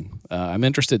journey. I'm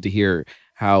interested to hear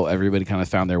how everybody kind of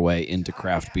found their way into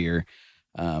craft beer,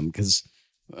 because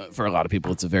for a lot of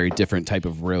people, it's a very different type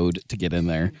of road to get in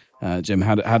there. Jim,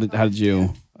 how did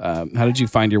you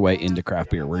find your way into craft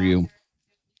beer? Were you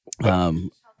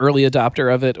early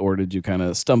adopter of it, or did you kind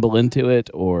of stumble into it,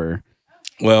 or?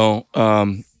 Well,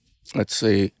 let's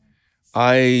see.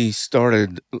 I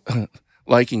started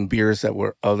liking beers that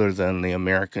were other than the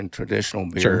American traditional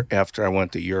beer Sure. after I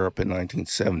went to Europe in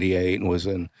 1978 and was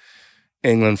in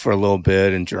England for a little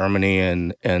bit, in Germany,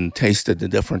 and tasted the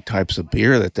different types of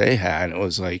beer that they had. It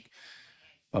was like,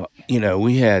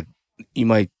 we had, you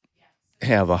might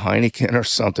have a Heineken or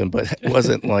something, but it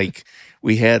wasn't like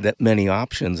we had that many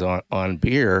options on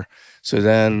beer. So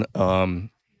then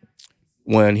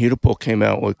when Hudipol came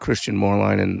out with Christian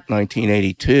Moorline in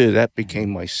 1982, that became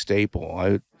my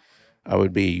staple. I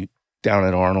would be down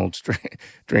at Arnold's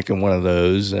drinking one of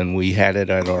those, and we had it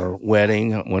at our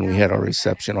wedding when we had our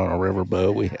reception on a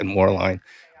riverboat. We had Moorline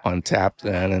on tap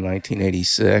then in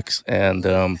 1986, and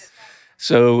I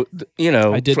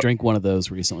did drink one of those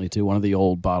recently too. One of the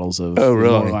old bottles of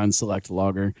Moorline Select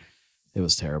Lager. It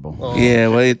was terrible. Oh. Yeah,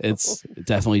 well, it's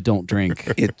definitely don't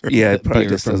drink. It probably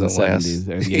just from doesn't the last. 70s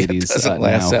or the 80s. It doesn't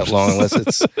last now. that long unless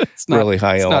it's really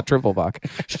high. It's alcohol. not triple bock.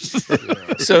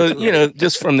 So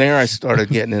just from there, I started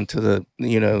getting into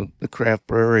the craft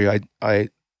brewery. I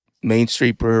Main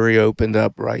Street Brewery opened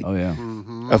up right. Oh yeah.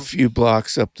 Mm-hmm. A few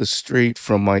blocks up the street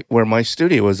from where my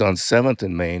studio was on 7th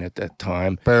and Main at that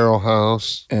time. Barrel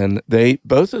House. And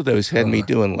both of those had me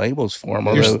doing labels for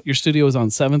them. Your studio was on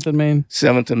 7th and Main?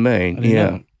 7th and Main, I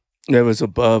didn't know. It was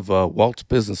above Walt's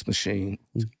Business Machine.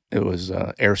 It was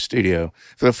Air Studio.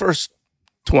 For the first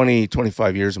 20,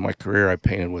 25 years of my career, I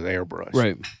painted with airbrush.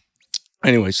 Right.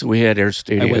 Anyway, so we had Air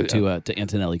Studio. I went to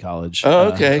Antonelli College. Oh,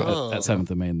 okay. At 7th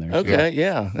and Main there. Okay,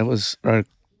 yeah. That was right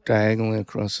diagonally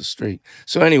across the street.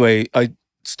 So anyway, I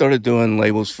started doing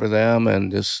labels for them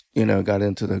and just, got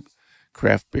into the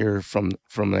craft beer from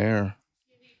there.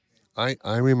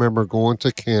 I remember going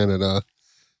to Canada,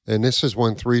 and this is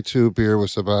when 3-2 beer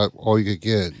was about all you could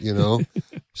get,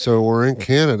 So we're in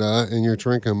Canada, and you're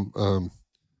drinking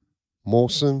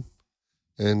Molson,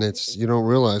 and you don't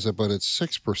realize it, but it's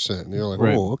 6%. And you're like,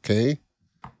 Right. oh, okay.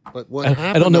 But what I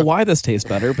happened? don't know why this tastes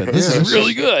better, but this Yeah, is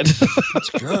really good. It's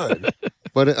good.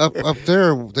 But up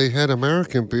there, they had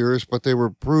American beers, but they were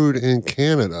brewed in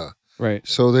Canada. Right.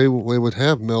 So they would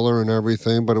have Miller and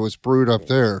everything, but it was brewed up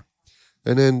there.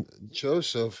 And then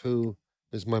Joseph, who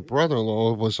is my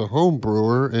brother-in-law, was a home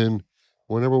brewer, and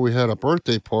whenever we had a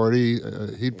birthday party,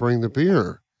 he'd bring the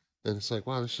beer. And it's like,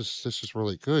 wow, this is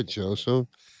really good, Joseph.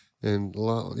 And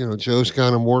Joe's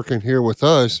got him working here with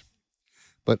us.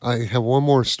 But I have one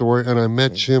more story, and I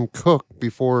met Jim Cook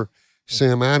before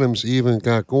Sam Adams even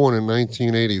got going in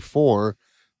 1984.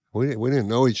 We didn't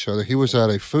know each other. He was at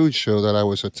a food show that I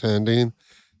was attending,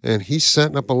 and he's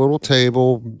setting up a little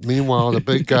table. Meanwhile, the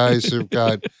big guys have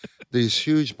got these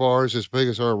huge bars as big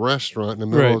as our restaurant in the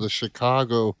middle Right. of the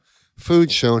Chicago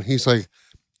food show, and he's like,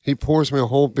 he pours me a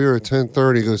whole beer at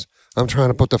 10:30. He goes, I'm trying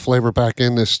to put the flavor back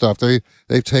in this stuff.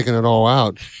 They've taken it all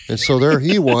out. And so there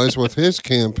he was with his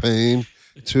campaign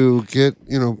to get,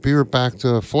 beer back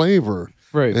to flavor.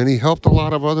 Right. And he helped a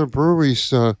lot of other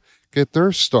breweries get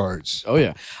their starts. Oh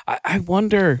yeah. I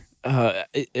wonder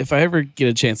if I ever get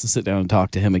a chance to sit down and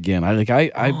talk to him again.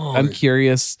 I'm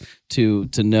curious to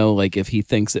know like if he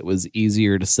thinks it was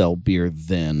easier to sell beer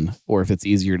then or if it's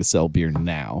easier to sell beer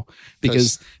now.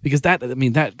 Because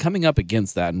that coming up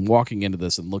against that and walking into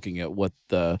this and looking at what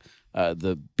the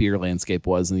beer landscape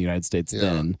was in the United States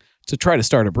then, to try to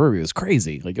start a brewery was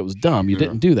crazy. Like it was dumb. You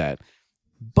didn't do that.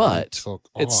 But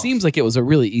it seems like it was a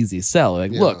really easy sell.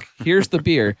 Like, look, here's the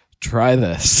beer. Try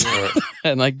this.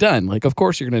 And like done. Like, of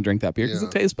course you're going to drink that beer because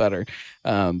it tastes better.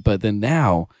 But then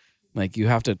now, like you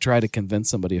have to try to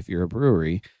convince somebody if you're a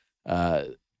brewery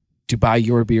to buy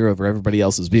your beer over everybody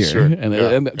else's beer. Sure. And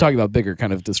I'm talking about bigger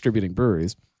kind of distributing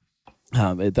breweries.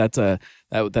 That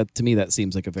to me, that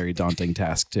seems like a very daunting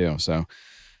task too. So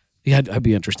yeah, I'd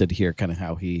be interested to hear kind of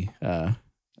how he,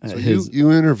 So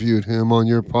you interviewed him on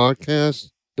your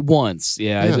podcast? Once,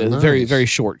 Yeah, a nice. very, very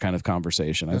short kind of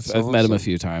conversation. I've That's met him a awesome.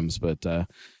 few times, but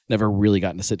never really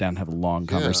gotten to sit down and have a long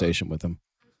conversation with him.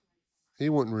 He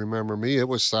wouldn't remember me. It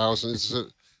was thousands.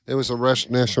 It was a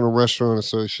National Restaurant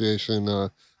Association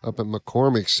up at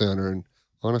McCormick Center, and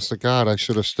honest to God, I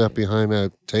should have stepped behind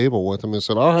that table with him and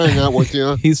said, "I'll hang out with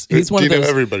you." He's one of those.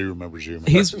 Everybody remembers you. Man.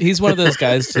 He's one of those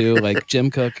guys too. Like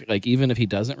Jim Cook. Like even if he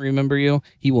doesn't remember you,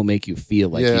 he will make you feel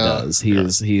like he does. He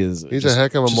is. He's just- a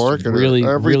heck of a just marketer. Really,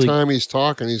 Every really, time he's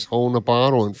talking, he's holding a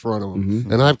bottle in front of him,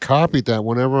 Mhm. and I've copied that.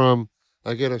 Whenever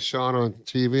I get a shot on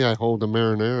TV, I hold the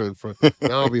marinara in front.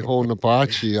 Now I'll be holding the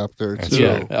bocce up there too.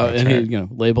 Yeah, and he,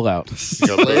 label out.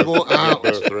 Label out.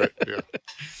 That's right. Yeah.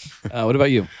 What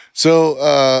about you?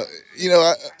 So,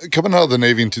 coming out of the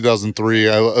Navy in 2003,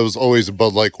 I was always a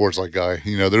Bud Light Coors Light guy.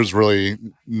 There's really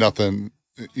nothing,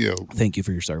 Thank you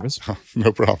for your service.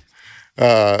 no problem.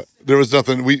 There was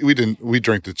nothing. We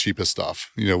drank the cheapest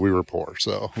stuff. We were poor,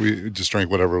 so we just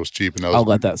drank whatever was cheap. And I'll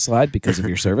let that slide because of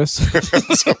your service.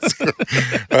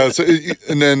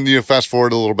 And then fast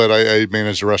forward a little bit. I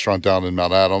managed a restaurant down in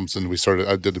Mount Adams, and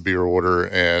I did the beer order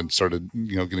and started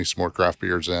getting some more craft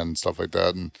beers in and stuff like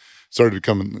that, and started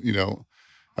becoming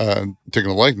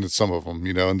taking a liking to some of them.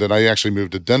 And then I actually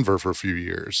moved to Denver for a few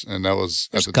years, and that was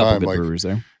There's at the time like brewers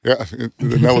there. yeah,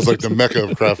 and that was like the mecca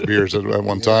of craft beers at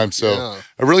one time. So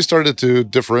I really started to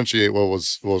differentiate what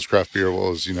was craft beer,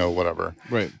 what was whatever.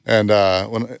 Right. And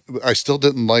when I still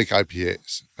didn't like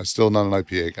IPAs, I'm still not an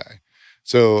IPA guy.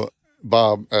 So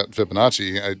Bob at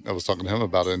Fibonacci, I was talking to him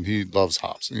about it, and he loves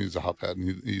hops. He's a hophead,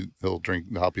 and he'll drink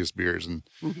the hoppiest beers,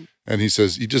 and he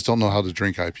says, "You just don't know how to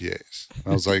drink IPAs." And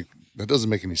I was like, that doesn't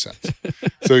make any sense.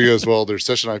 So he goes, well, there's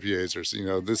session IPAs, there's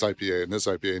this IPA and this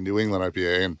IPA, New England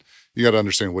IPA, and you got to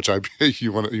understand which IPA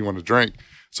you want to drink.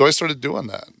 So I started doing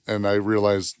that, and I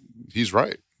realized he's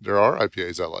right. There are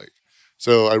IPAs I like.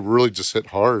 So I really just hit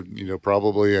hard.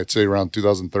 Probably I'd say around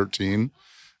 2013. And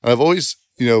I've always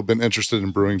been interested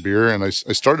in brewing beer, and I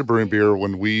started brewing beer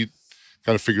when we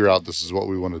kind of figure out this is what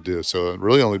we want to do. So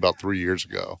really only about 3 years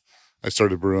ago, I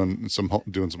started doing some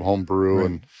home brew,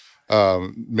 and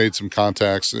made some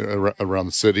contacts around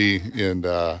the city and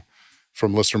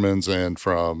from Listerman's and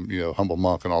from Humble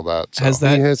Monk and all that. So.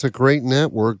 He has a great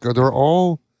network.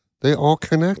 They all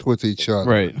connect with each other.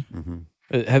 Right. Mm-hmm.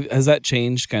 Has that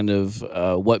changed kind of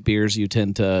what beers you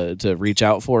tend to reach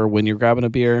out for when you're grabbing a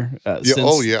beer? Since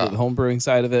the home brewing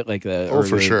side of it, like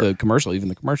sure. The commercial, even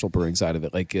the commercial brewing side of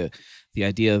it, like the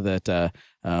idea that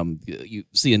you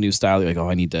see a new style, you're like, oh,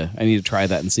 I need to try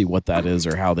that and see what that is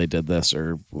or how they did this,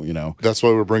 or That's why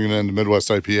we're bringing in the Midwest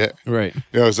IPA. Right.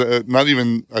 It was not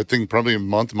even, I think probably a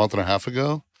month and a half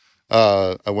ago.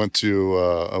 I went to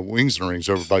a Wings and Rings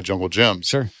over by Jungle Gems.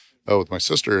 Sure. With my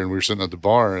sister, and we were sitting at the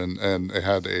bar, and it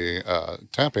had a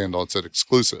tap handle. It said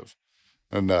exclusive,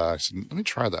 and I said, "Let me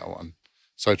try that one."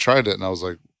 So I tried it, and I was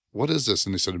like, "What is this?"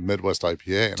 And they said Midwest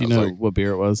IPA. And Do you know what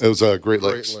beer it was? It was Great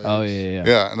Lakes. Oh yeah.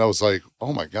 Yeah, and I was like,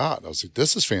 "Oh my god!" I was like,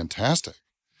 "This is fantastic."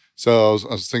 So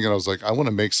I was thinking, I was like, "I want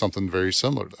to make something very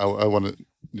similar. I want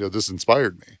to, this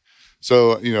inspired me."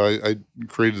 So I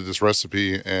created this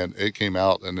recipe, and it came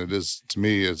out, and it is, to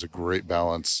me, is a great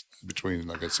balance between,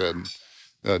 like I said,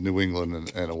 New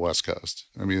England and a West Coast.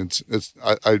 I mean,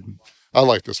 I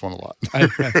like this one a lot.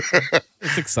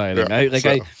 It's exciting.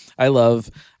 Yeah, I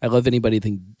love anybody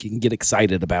that can get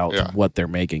excited about what they're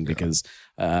making, because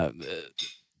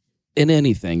in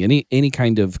anything, any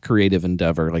kind of creative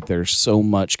endeavor, like there's so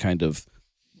much kind of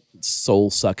soul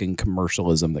sucking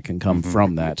commercialism that can come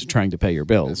from that, to trying to pay your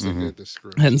bills. That's a good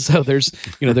description. And so there's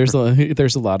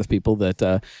a lot of people that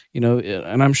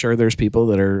and I'm sure there's people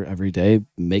that are every day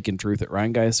making truth at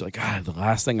Ryan Guys, like, God, the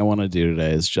last thing I want to do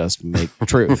today is just make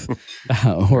truth.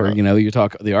 Or you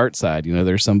talk the art side,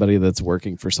 there's somebody that's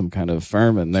working for some kind of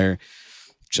firm, and they're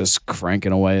just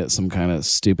cranking away at some kind of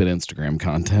stupid Instagram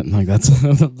content. Like, that's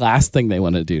the last thing they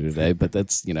want to do today. But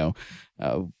that's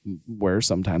where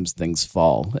sometimes things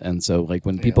fall. And so, like,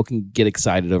 when people can get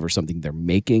excited over something they're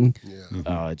making,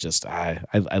 I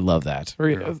love that.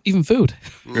 Or even food.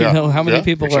 How many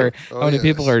people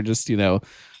are just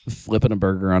flipping a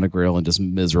burger on a grill and just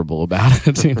miserable about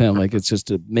it. Like, it's just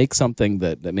to make something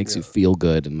that makes you feel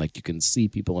good, and like you can see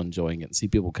people enjoying it and see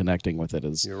people connecting with it.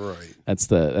 You're right. That's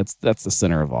the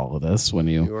center of all of this when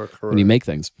you make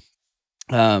things.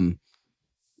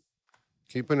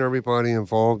 Keeping everybody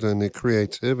involved in the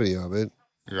creativity of it.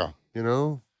 Yeah.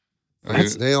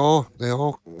 They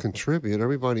all contribute.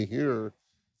 Everybody here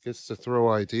gets to throw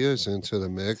ideas into the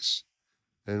mix,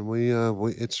 and we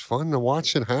it's fun to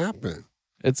watch it happen.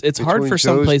 It's hard for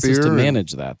some places to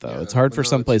manage that, though. Yeah, it's hard for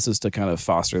some places to kind of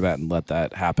foster that and let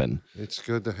that happen. It's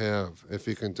good to have. If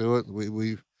you can do it,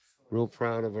 we real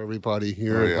proud of everybody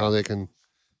here and how they can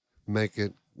make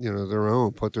it, their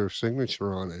own, put their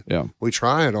signature on it. Yeah. We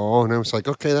try it all, and then it's like,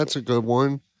 okay, that's a good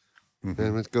one.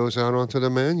 And it goes out onto the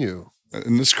menu.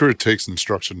 And this crew takes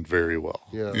instruction very well.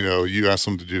 Yeah. You ask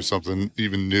them to do something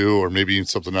even new, or maybe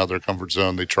something out of their comfort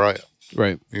zone, they try it.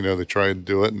 Right. They try and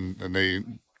do it, and they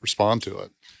respond to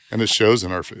it, and it shows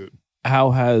in our food.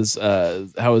 How has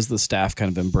the staff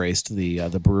kind of embraced the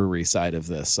brewery side of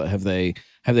this? Have they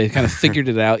kind of figured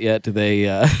it out yet? Do they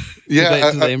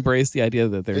do they embrace the idea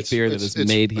that there's beer that is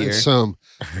made here?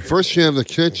 First you have the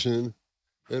kitchen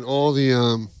and all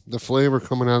the flavor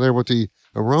coming out of there with the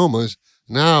aromas.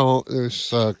 Now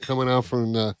there's coming out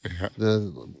from the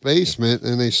basement,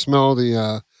 and they smell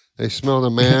the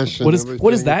mash. And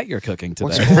what is that you're cooking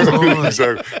today? What's going on?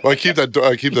 Exactly. Well, I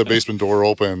keep the basement door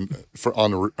open for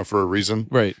a reason.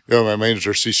 Right. You know, my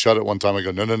manager, she shut it one time. I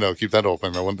go, no, keep that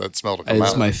open. I want that smell to come out.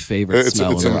 It's my favorite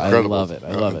smell. It's incredible. I love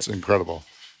it. It's incredible.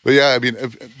 But yeah, I mean,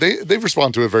 they've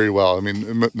responded to it very well. I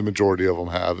mean, the majority of them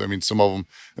have. I mean, some of them.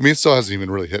 I mean, it still hasn't even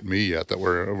really hit me yet that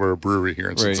we're a brewery here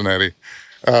in Cincinnati.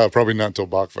 Probably not until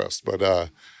Bachfest, but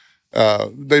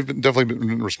they've definitely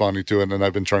been responding to it, and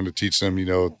I've been trying to teach them,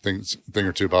 thing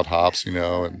or two about hops,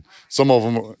 and some of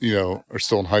them, are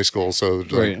still in high school, so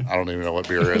they're like, I don't even know what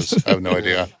beer is. I have no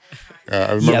idea.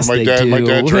 I remember Yes, my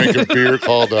dad drank a beer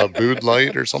called Bood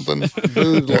Light or something.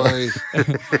 Food Light.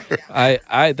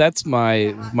 I that's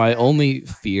my only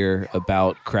fear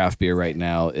about craft beer right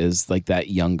now is like that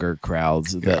younger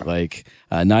crowds that like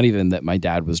not even that my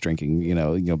dad was drinking,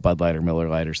 Bud Light or Miller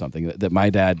Light or something that my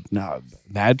dad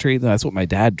Mad Tree, that's what my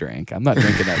dad drank. I'm not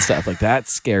drinking that stuff. Like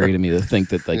that's scary to me to think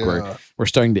that like we're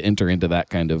starting to enter into that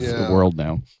kind of world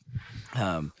now.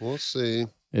 We'll see.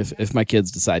 If my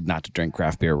kids decide not to drink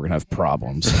craft beer, we're gonna have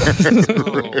problems.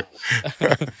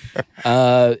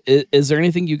 Is there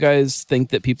anything you guys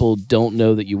think that people don't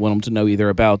know that you want them to know, either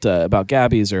about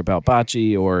Gabby's or about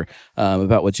Bocce or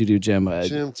about what you do, Jim?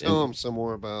 Jim, tell them some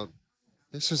more about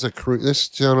this. This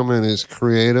gentleman is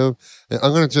creative, and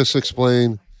I'm gonna just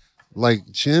explain.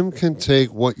 Like Jim can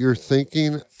take what you're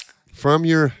thinking from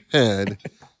your head.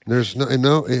 There's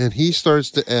no, and he starts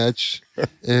to etch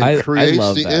and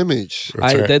creates the image.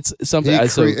 That's something. He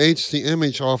creates the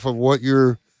image off of what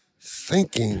you're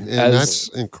thinking, and that's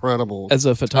incredible. As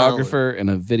a photographer and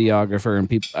a videographer, and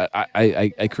people,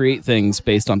 I create things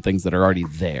based on things that are already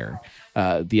there.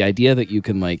 The idea that you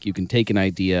can take an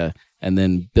idea and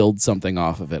then build something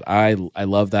off of it. I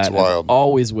love that. I've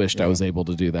always wished I was able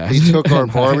to do that. He took our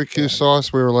barbecue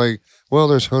sauce. We were like, well,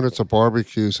 there's hundreds of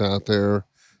barbecues out there.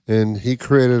 And he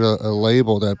created a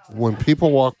label that when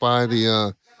people walk by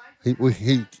I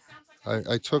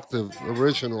took the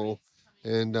original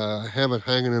and have it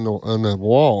hanging on the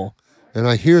wall, and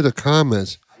I hear the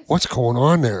comments. What's going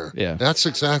on there? Yeah, that's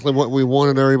exactly what we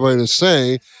wanted everybody to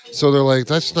say. So they're like,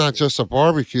 that's not just a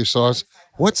barbecue sauce.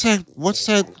 What's that?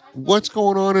 What's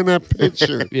going on in that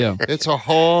picture? Yeah, it's a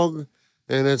hog,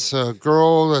 and it's a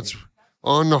girl that's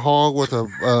on the hog with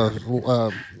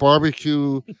a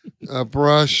barbecue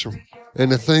brush,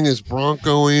 and the thing is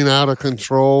broncoing out of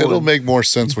control. It'll make more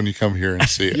sense when you come here and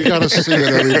see it. You got to see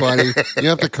it, everybody. You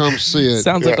have to come see it.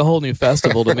 Sounds like a whole new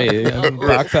festival to me.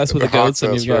 Bachfest with the goats,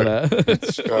 and you've got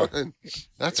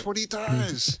That's what he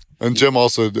does. And Jim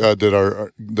also did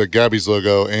the Gabby's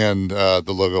logo and the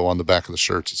logo on the back of the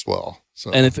shirts as well. So.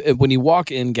 And if when you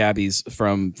walk in Gabby's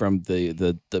from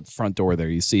the front door there,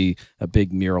 you see a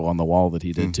big mural on the wall that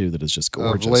he did too that is just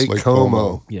gorgeous. Lake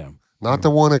Como. Yeah. Not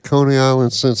the one at Coney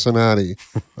Island, Cincinnati,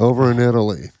 over in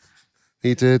Italy.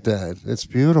 He did that. It's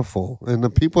beautiful. And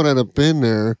the people that have been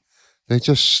there, they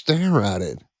just stare at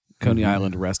it. Coney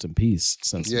Island, rest in peace.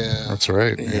 That's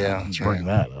right. Yeah. Let's bring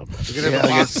that up. We're going to have a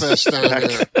Bachfest down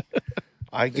there.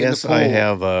 I guess I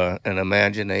have an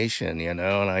imagination, and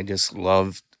I just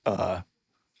love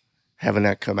having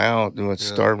that come out.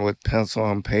 Starting with pencil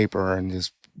and paper and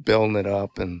just building it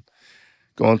up and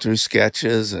going through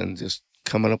sketches and just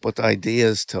coming up with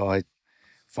ideas till I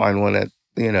find one that,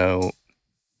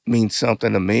 means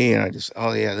something to me. And I just,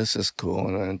 this is cool.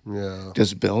 And then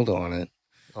just build on it.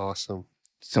 Awesome.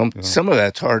 Some of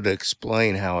that's hard to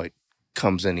explain how it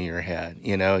comes into your head.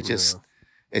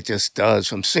 It just does.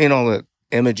 From seeing all the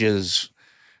images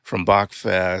from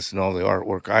Bachfest and all the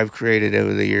artwork I've created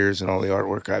over the years and all the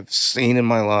artwork I've seen in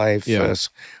my life,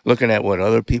 looking at what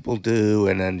other people do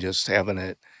and then just having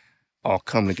it all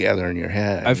come together in your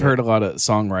head. I've heard a lot of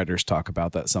songwriters talk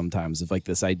about that sometimes, of like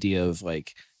this idea of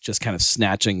like just kind of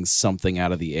snatching something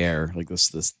out of the air, like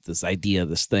this idea,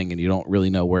 this thing, and you don't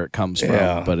really know where it comes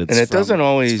from, but doesn't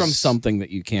always from something that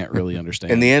you can't really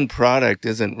understand. And the end product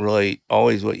isn't really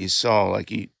always what you saw.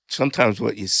 Like sometimes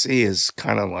what you see is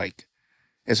kind of like,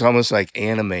 it's almost like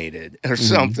animated or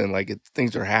something, like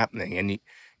things are happening. And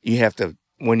you have to,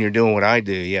 when you're doing what I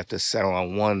do, you have to settle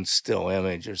on one still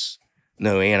image. There's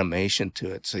no animation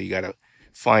to it. So you got to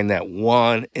find that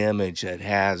one image that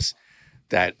has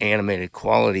that animated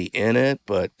quality in it,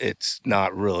 but it's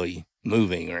not really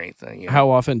moving or anything. How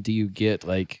often do you get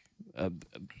like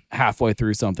halfway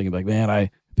through something and be like, man, I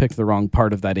picked the wrong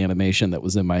part of that animation that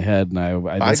was in my head and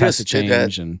I just had to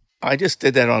change? I just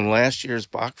did that on last year's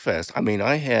Bachfest. I mean,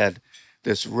 I had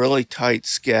this really tight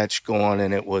sketch going,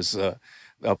 and it was a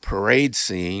parade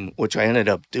scene, which I ended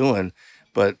up doing.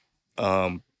 But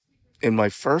in my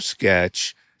first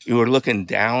sketch, you were looking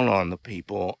down on the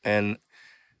people, and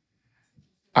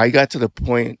I got to the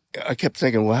point, I kept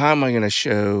thinking, well, how am I going to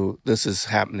show this is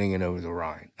happening in Over the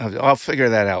Rhine? I'll figure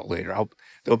that out later.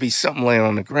 There'll be something laying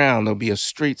on the ground. There'll be a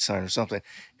street sign or something.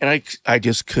 And I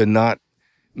just could not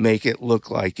make it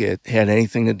look like it had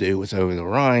anything to do with Over the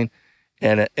Rhine.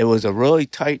 And it was a really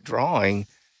tight drawing.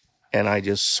 And I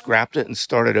just scrapped it and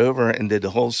started over and did the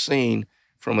whole scene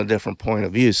from a different point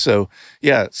of view. So,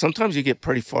 yeah, sometimes you get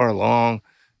pretty far along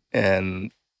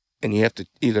and you have to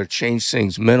either change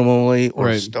things minimally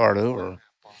or start over.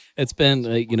 It's been,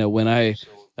 when I,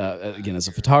 again, as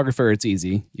a photographer, it's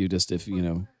easy. You just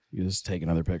take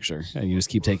another picture and you just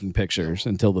keep taking pictures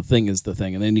until the thing is the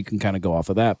thing. And then you can kind of go off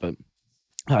of that. But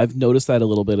I've noticed that a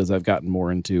little bit as I've gotten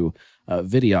more into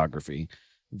videography,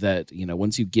 that,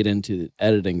 once you get into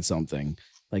editing something,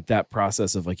 like that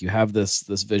process of like, you have this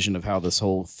vision of how this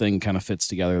whole thing kind of fits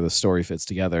together, the story fits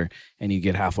together, and you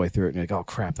get halfway through it and you're like, oh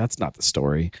crap, that's not the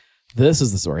story. This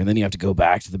is the story. And then you have to go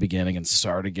back to the beginning and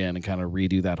start again and kind of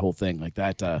redo that whole thing like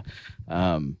that.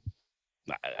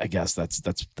 I guess that's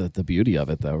the beauty of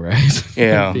it though, right?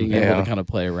 Yeah. Being able to kind of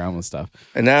play around with stuff.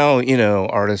 And now,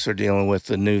 artists are dealing with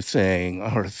the new thing,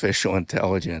 artificial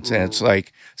intelligence. And it's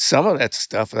like some of that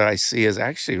stuff that I see is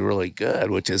actually really good,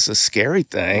 which is a scary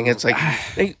thing. It's like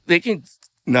they can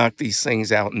knock these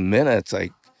things out in minutes.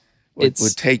 Like it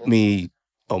would take me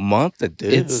a month to do.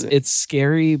 It's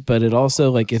scary, but it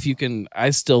also, like, if you can,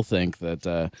 I still think that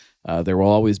there will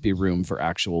always be room for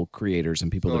actual creators and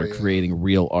people that are creating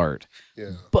real art.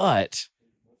 Yeah. But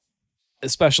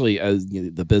especially as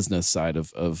the business side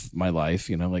of my life,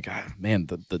 man,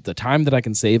 the time that I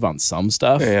can save on some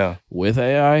stuff with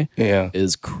AI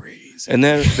is crazy. And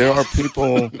then there are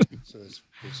people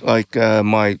like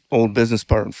my old business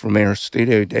partner from Air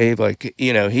Studio, Dave, like,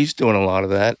 he's doing a lot of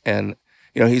that. And,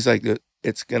 he's like,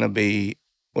 it's going to be,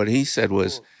 what he said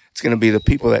was, it's going to be the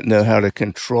people that know how to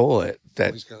control it.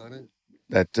 That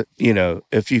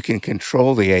if you can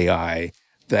control the AI,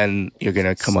 then you're going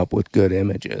to come up with good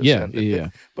images.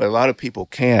 But a lot of people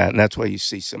can't, and that's why you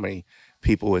see so many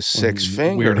people with six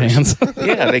fingers. Weird hands.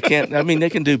 They can't. I mean, they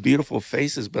can do beautiful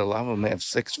faces, but a lot of them have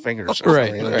 6 fingers.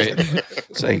 Right.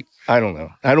 It's like, I don't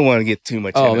know. I don't want to get too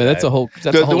much into man, that's that. a whole.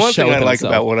 The one show thing I like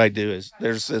itself. about what I do is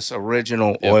there's this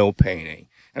original oil painting,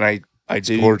 and I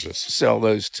do gorgeous. Sell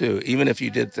those too, even if you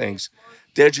did things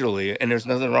digitally. And there's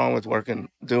nothing wrong with doing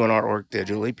artwork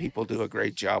digitally. People do a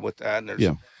great job with that, and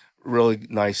there's really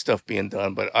nice stuff being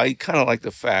done. But I kind of like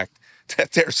the fact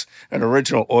that there's an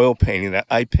original oil painting that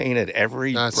I painted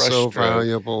every brush stroke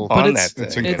valuable. on But that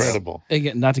It's thing. incredible.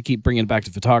 Again, not to keep bringing it back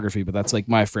to photography, but that's like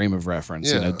my frame of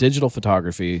reference. Yeah. Digital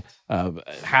photography,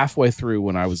 halfway through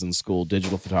when I was in school,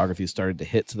 digital photography started to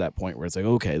hit to that point where it's like,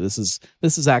 okay, this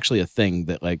is actually a thing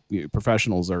that like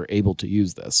professionals are able to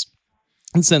use this.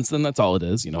 And since then, that's all it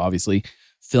is. Obviously,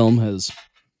 film has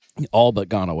all but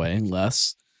gone away,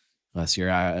 unless you're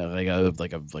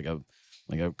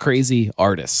like a crazy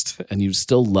artist and you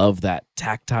still love that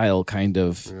tactile kind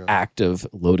of act of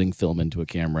loading film into a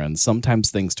camera. And sometimes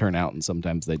things turn out and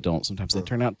sometimes they don't. Sometimes they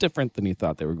turn out different than you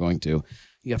thought they were going to.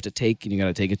 You have to take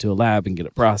it to a lab and get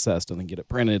it processed and then get it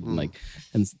printed.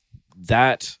 And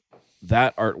that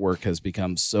artwork has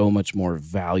become so much more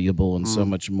valuable and so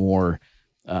much more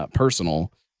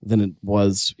personal than it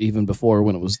was even before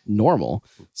when it was normal.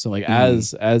 So like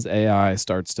as AI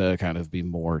starts to kind of be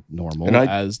more normal, and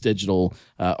as digital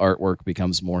artwork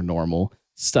becomes more normal,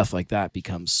 stuff like that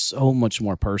becomes so much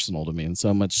more personal to me and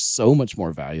so much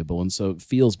more valuable, and so it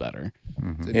feels better.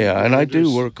 Yeah, and I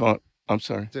do work on. I'm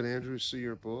sorry. Did Andrew see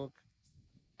your book?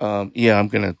 Yeah, I'm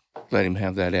gonna let him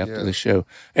have that after the show.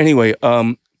 Anyway,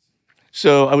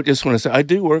 so I would just want to say I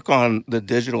do work on the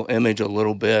digital image a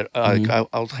little bit. Like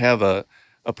I'll have a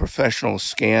professional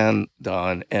scan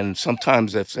done, and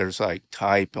sometimes if there's like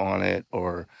type on it,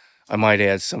 or I might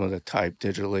add some of the type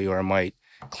digitally, or I might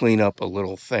clean up a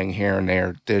little thing here and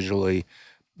there digitally.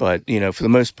 But for the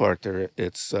most part,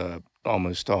 it's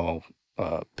almost all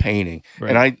painting.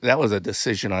 Right. And that was a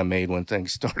decision I made when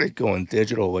things started going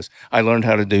digital. Was I learned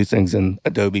how to do things in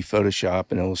Adobe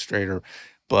Photoshop and Illustrator,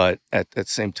 but at the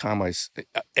same time,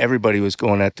 everybody was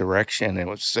going that direction, and it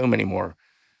was so many more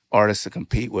artists to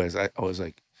compete with. I was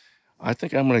like, I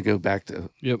think I'm going to go back to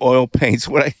oil paints,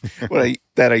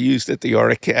 that I used at the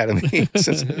Art Academy.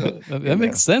 That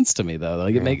makes sense to me though.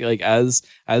 Like it make like as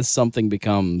something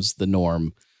becomes the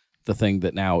norm, the thing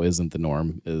that now isn't the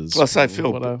norm is. Plus, I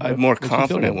feel I'm more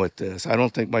confident with this. I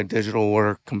don't think my digital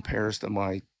work compares to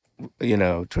my,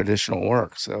 traditional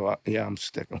work. So I'm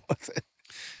sticking with it.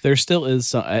 There still is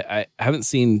some. I haven't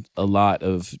seen a lot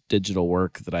of digital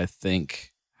work that I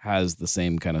think has the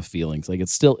same kind of feelings. Like it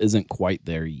still isn't quite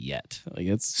there yet. Like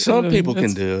it's some people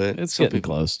can do it. It's some getting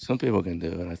people, close. Some people can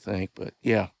do it, I think. But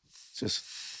yeah, it's just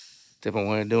different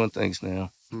way of doing things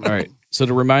now. All right. So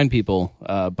to remind people,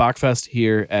 Bachfest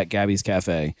here at Gabby's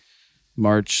Cafe,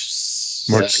 March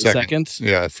 2nd.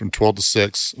 Yeah, from 12 to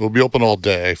 6. We'll be open all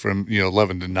day from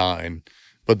 11 to 9,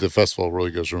 but the festival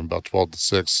really goes from about 12 to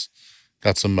 6.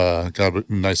 Got a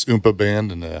nice Oompa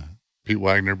band and a Pete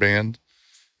Wagner band,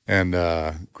 and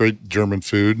great German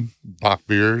food, Bach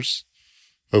beers.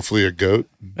 Hopefully a goat,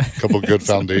 a couple of good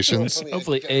foundations.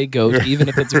 Hopefully a goat, even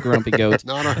if it's a grumpy goat.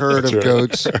 Not a herd of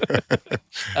goats.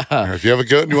 If you have a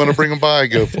goat and you want to bring them by,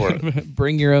 go for it.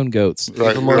 Bring your own goats.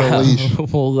 Right. Them on a leash.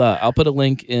 I'll put a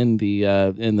link in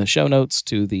the show notes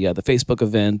to the Facebook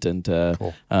event and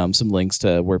Cool. Some links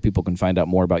to where people can find out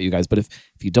more about you guys. But if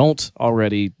you don't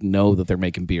already know that they're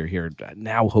making beer here,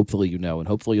 now hopefully you know, and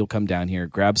hopefully you'll come down here,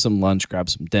 grab some lunch, grab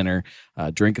some dinner,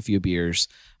 drink a few beers.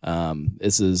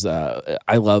 This is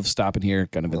I love stopping here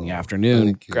kind of in the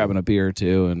afternoon, grabbing a beer or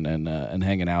two and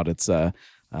hanging out. It's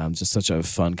just such a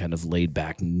fun kind of laid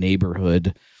back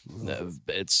neighborhood.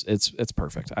 It's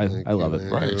perfect. I love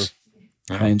it. Right.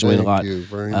 I enjoyed it a lot. Thank you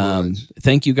very much.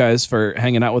 Thank you guys for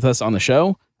hanging out with us on the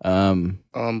show.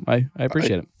 I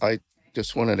appreciate it. I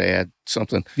just wanted to add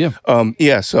something.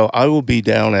 Yeah. So I will be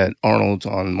down at Arnold's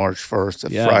on March 1st,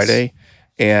 Yes. Friday.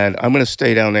 And I'm going to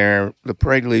stay down there. The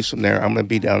parade leaves from there. I'm going to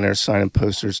be down there signing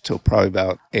posters till probably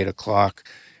about 8 o'clock.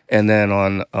 And then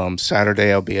on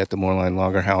Saturday, I'll be at the Moorline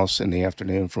Lager House in the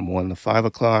afternoon from 1 to 5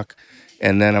 o'clock.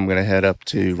 And then I'm going to head up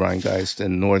to Rheingeist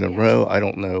and Northern Row. I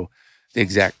don't know the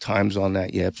exact times on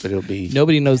that yet, but it'll be...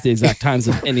 Nobody knows the exact times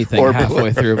of anything Or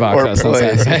halfway through or Bachfest on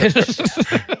Saturday.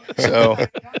 So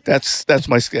that's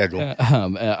my schedule.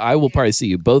 I will probably see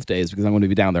you both days because I'm going to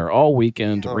be down there all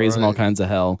weekend, raising all right. kinds of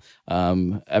hell.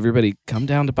 Everybody come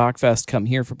down to Bachfest, come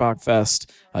here for Bachfest.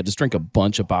 Just drink a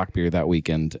bunch of Bach beer that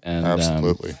weekend and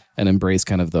Absolutely. And embrace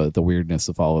kind of the weirdness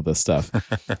of all of this stuff.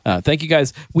 Thank you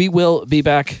guys. We will be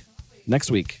back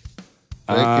next week.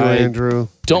 Thank you, Andrew.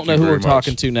 Don't know you who very we're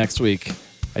talking much. to next week.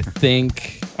 I don't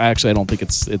think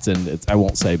it's I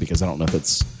won't say because I don't know if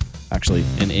it's actually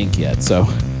in ink yet. So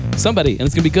somebody, and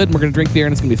it's gonna be good, and we're gonna drink beer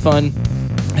and it's gonna be fun.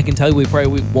 I can tell you we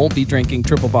probably won't be drinking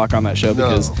triple Bach on that show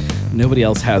because nobody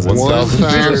else has it.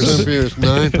 1,000 beers,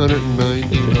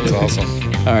 990. That's awesome.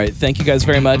 All right, thank you guys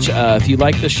very much. If you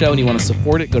like this show and you want to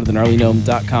support it, go to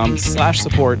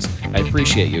thegnarlygnome.com/support. I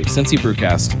appreciate you. Cincy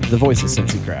Brewcast, the voice of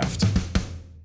Cincy Craft.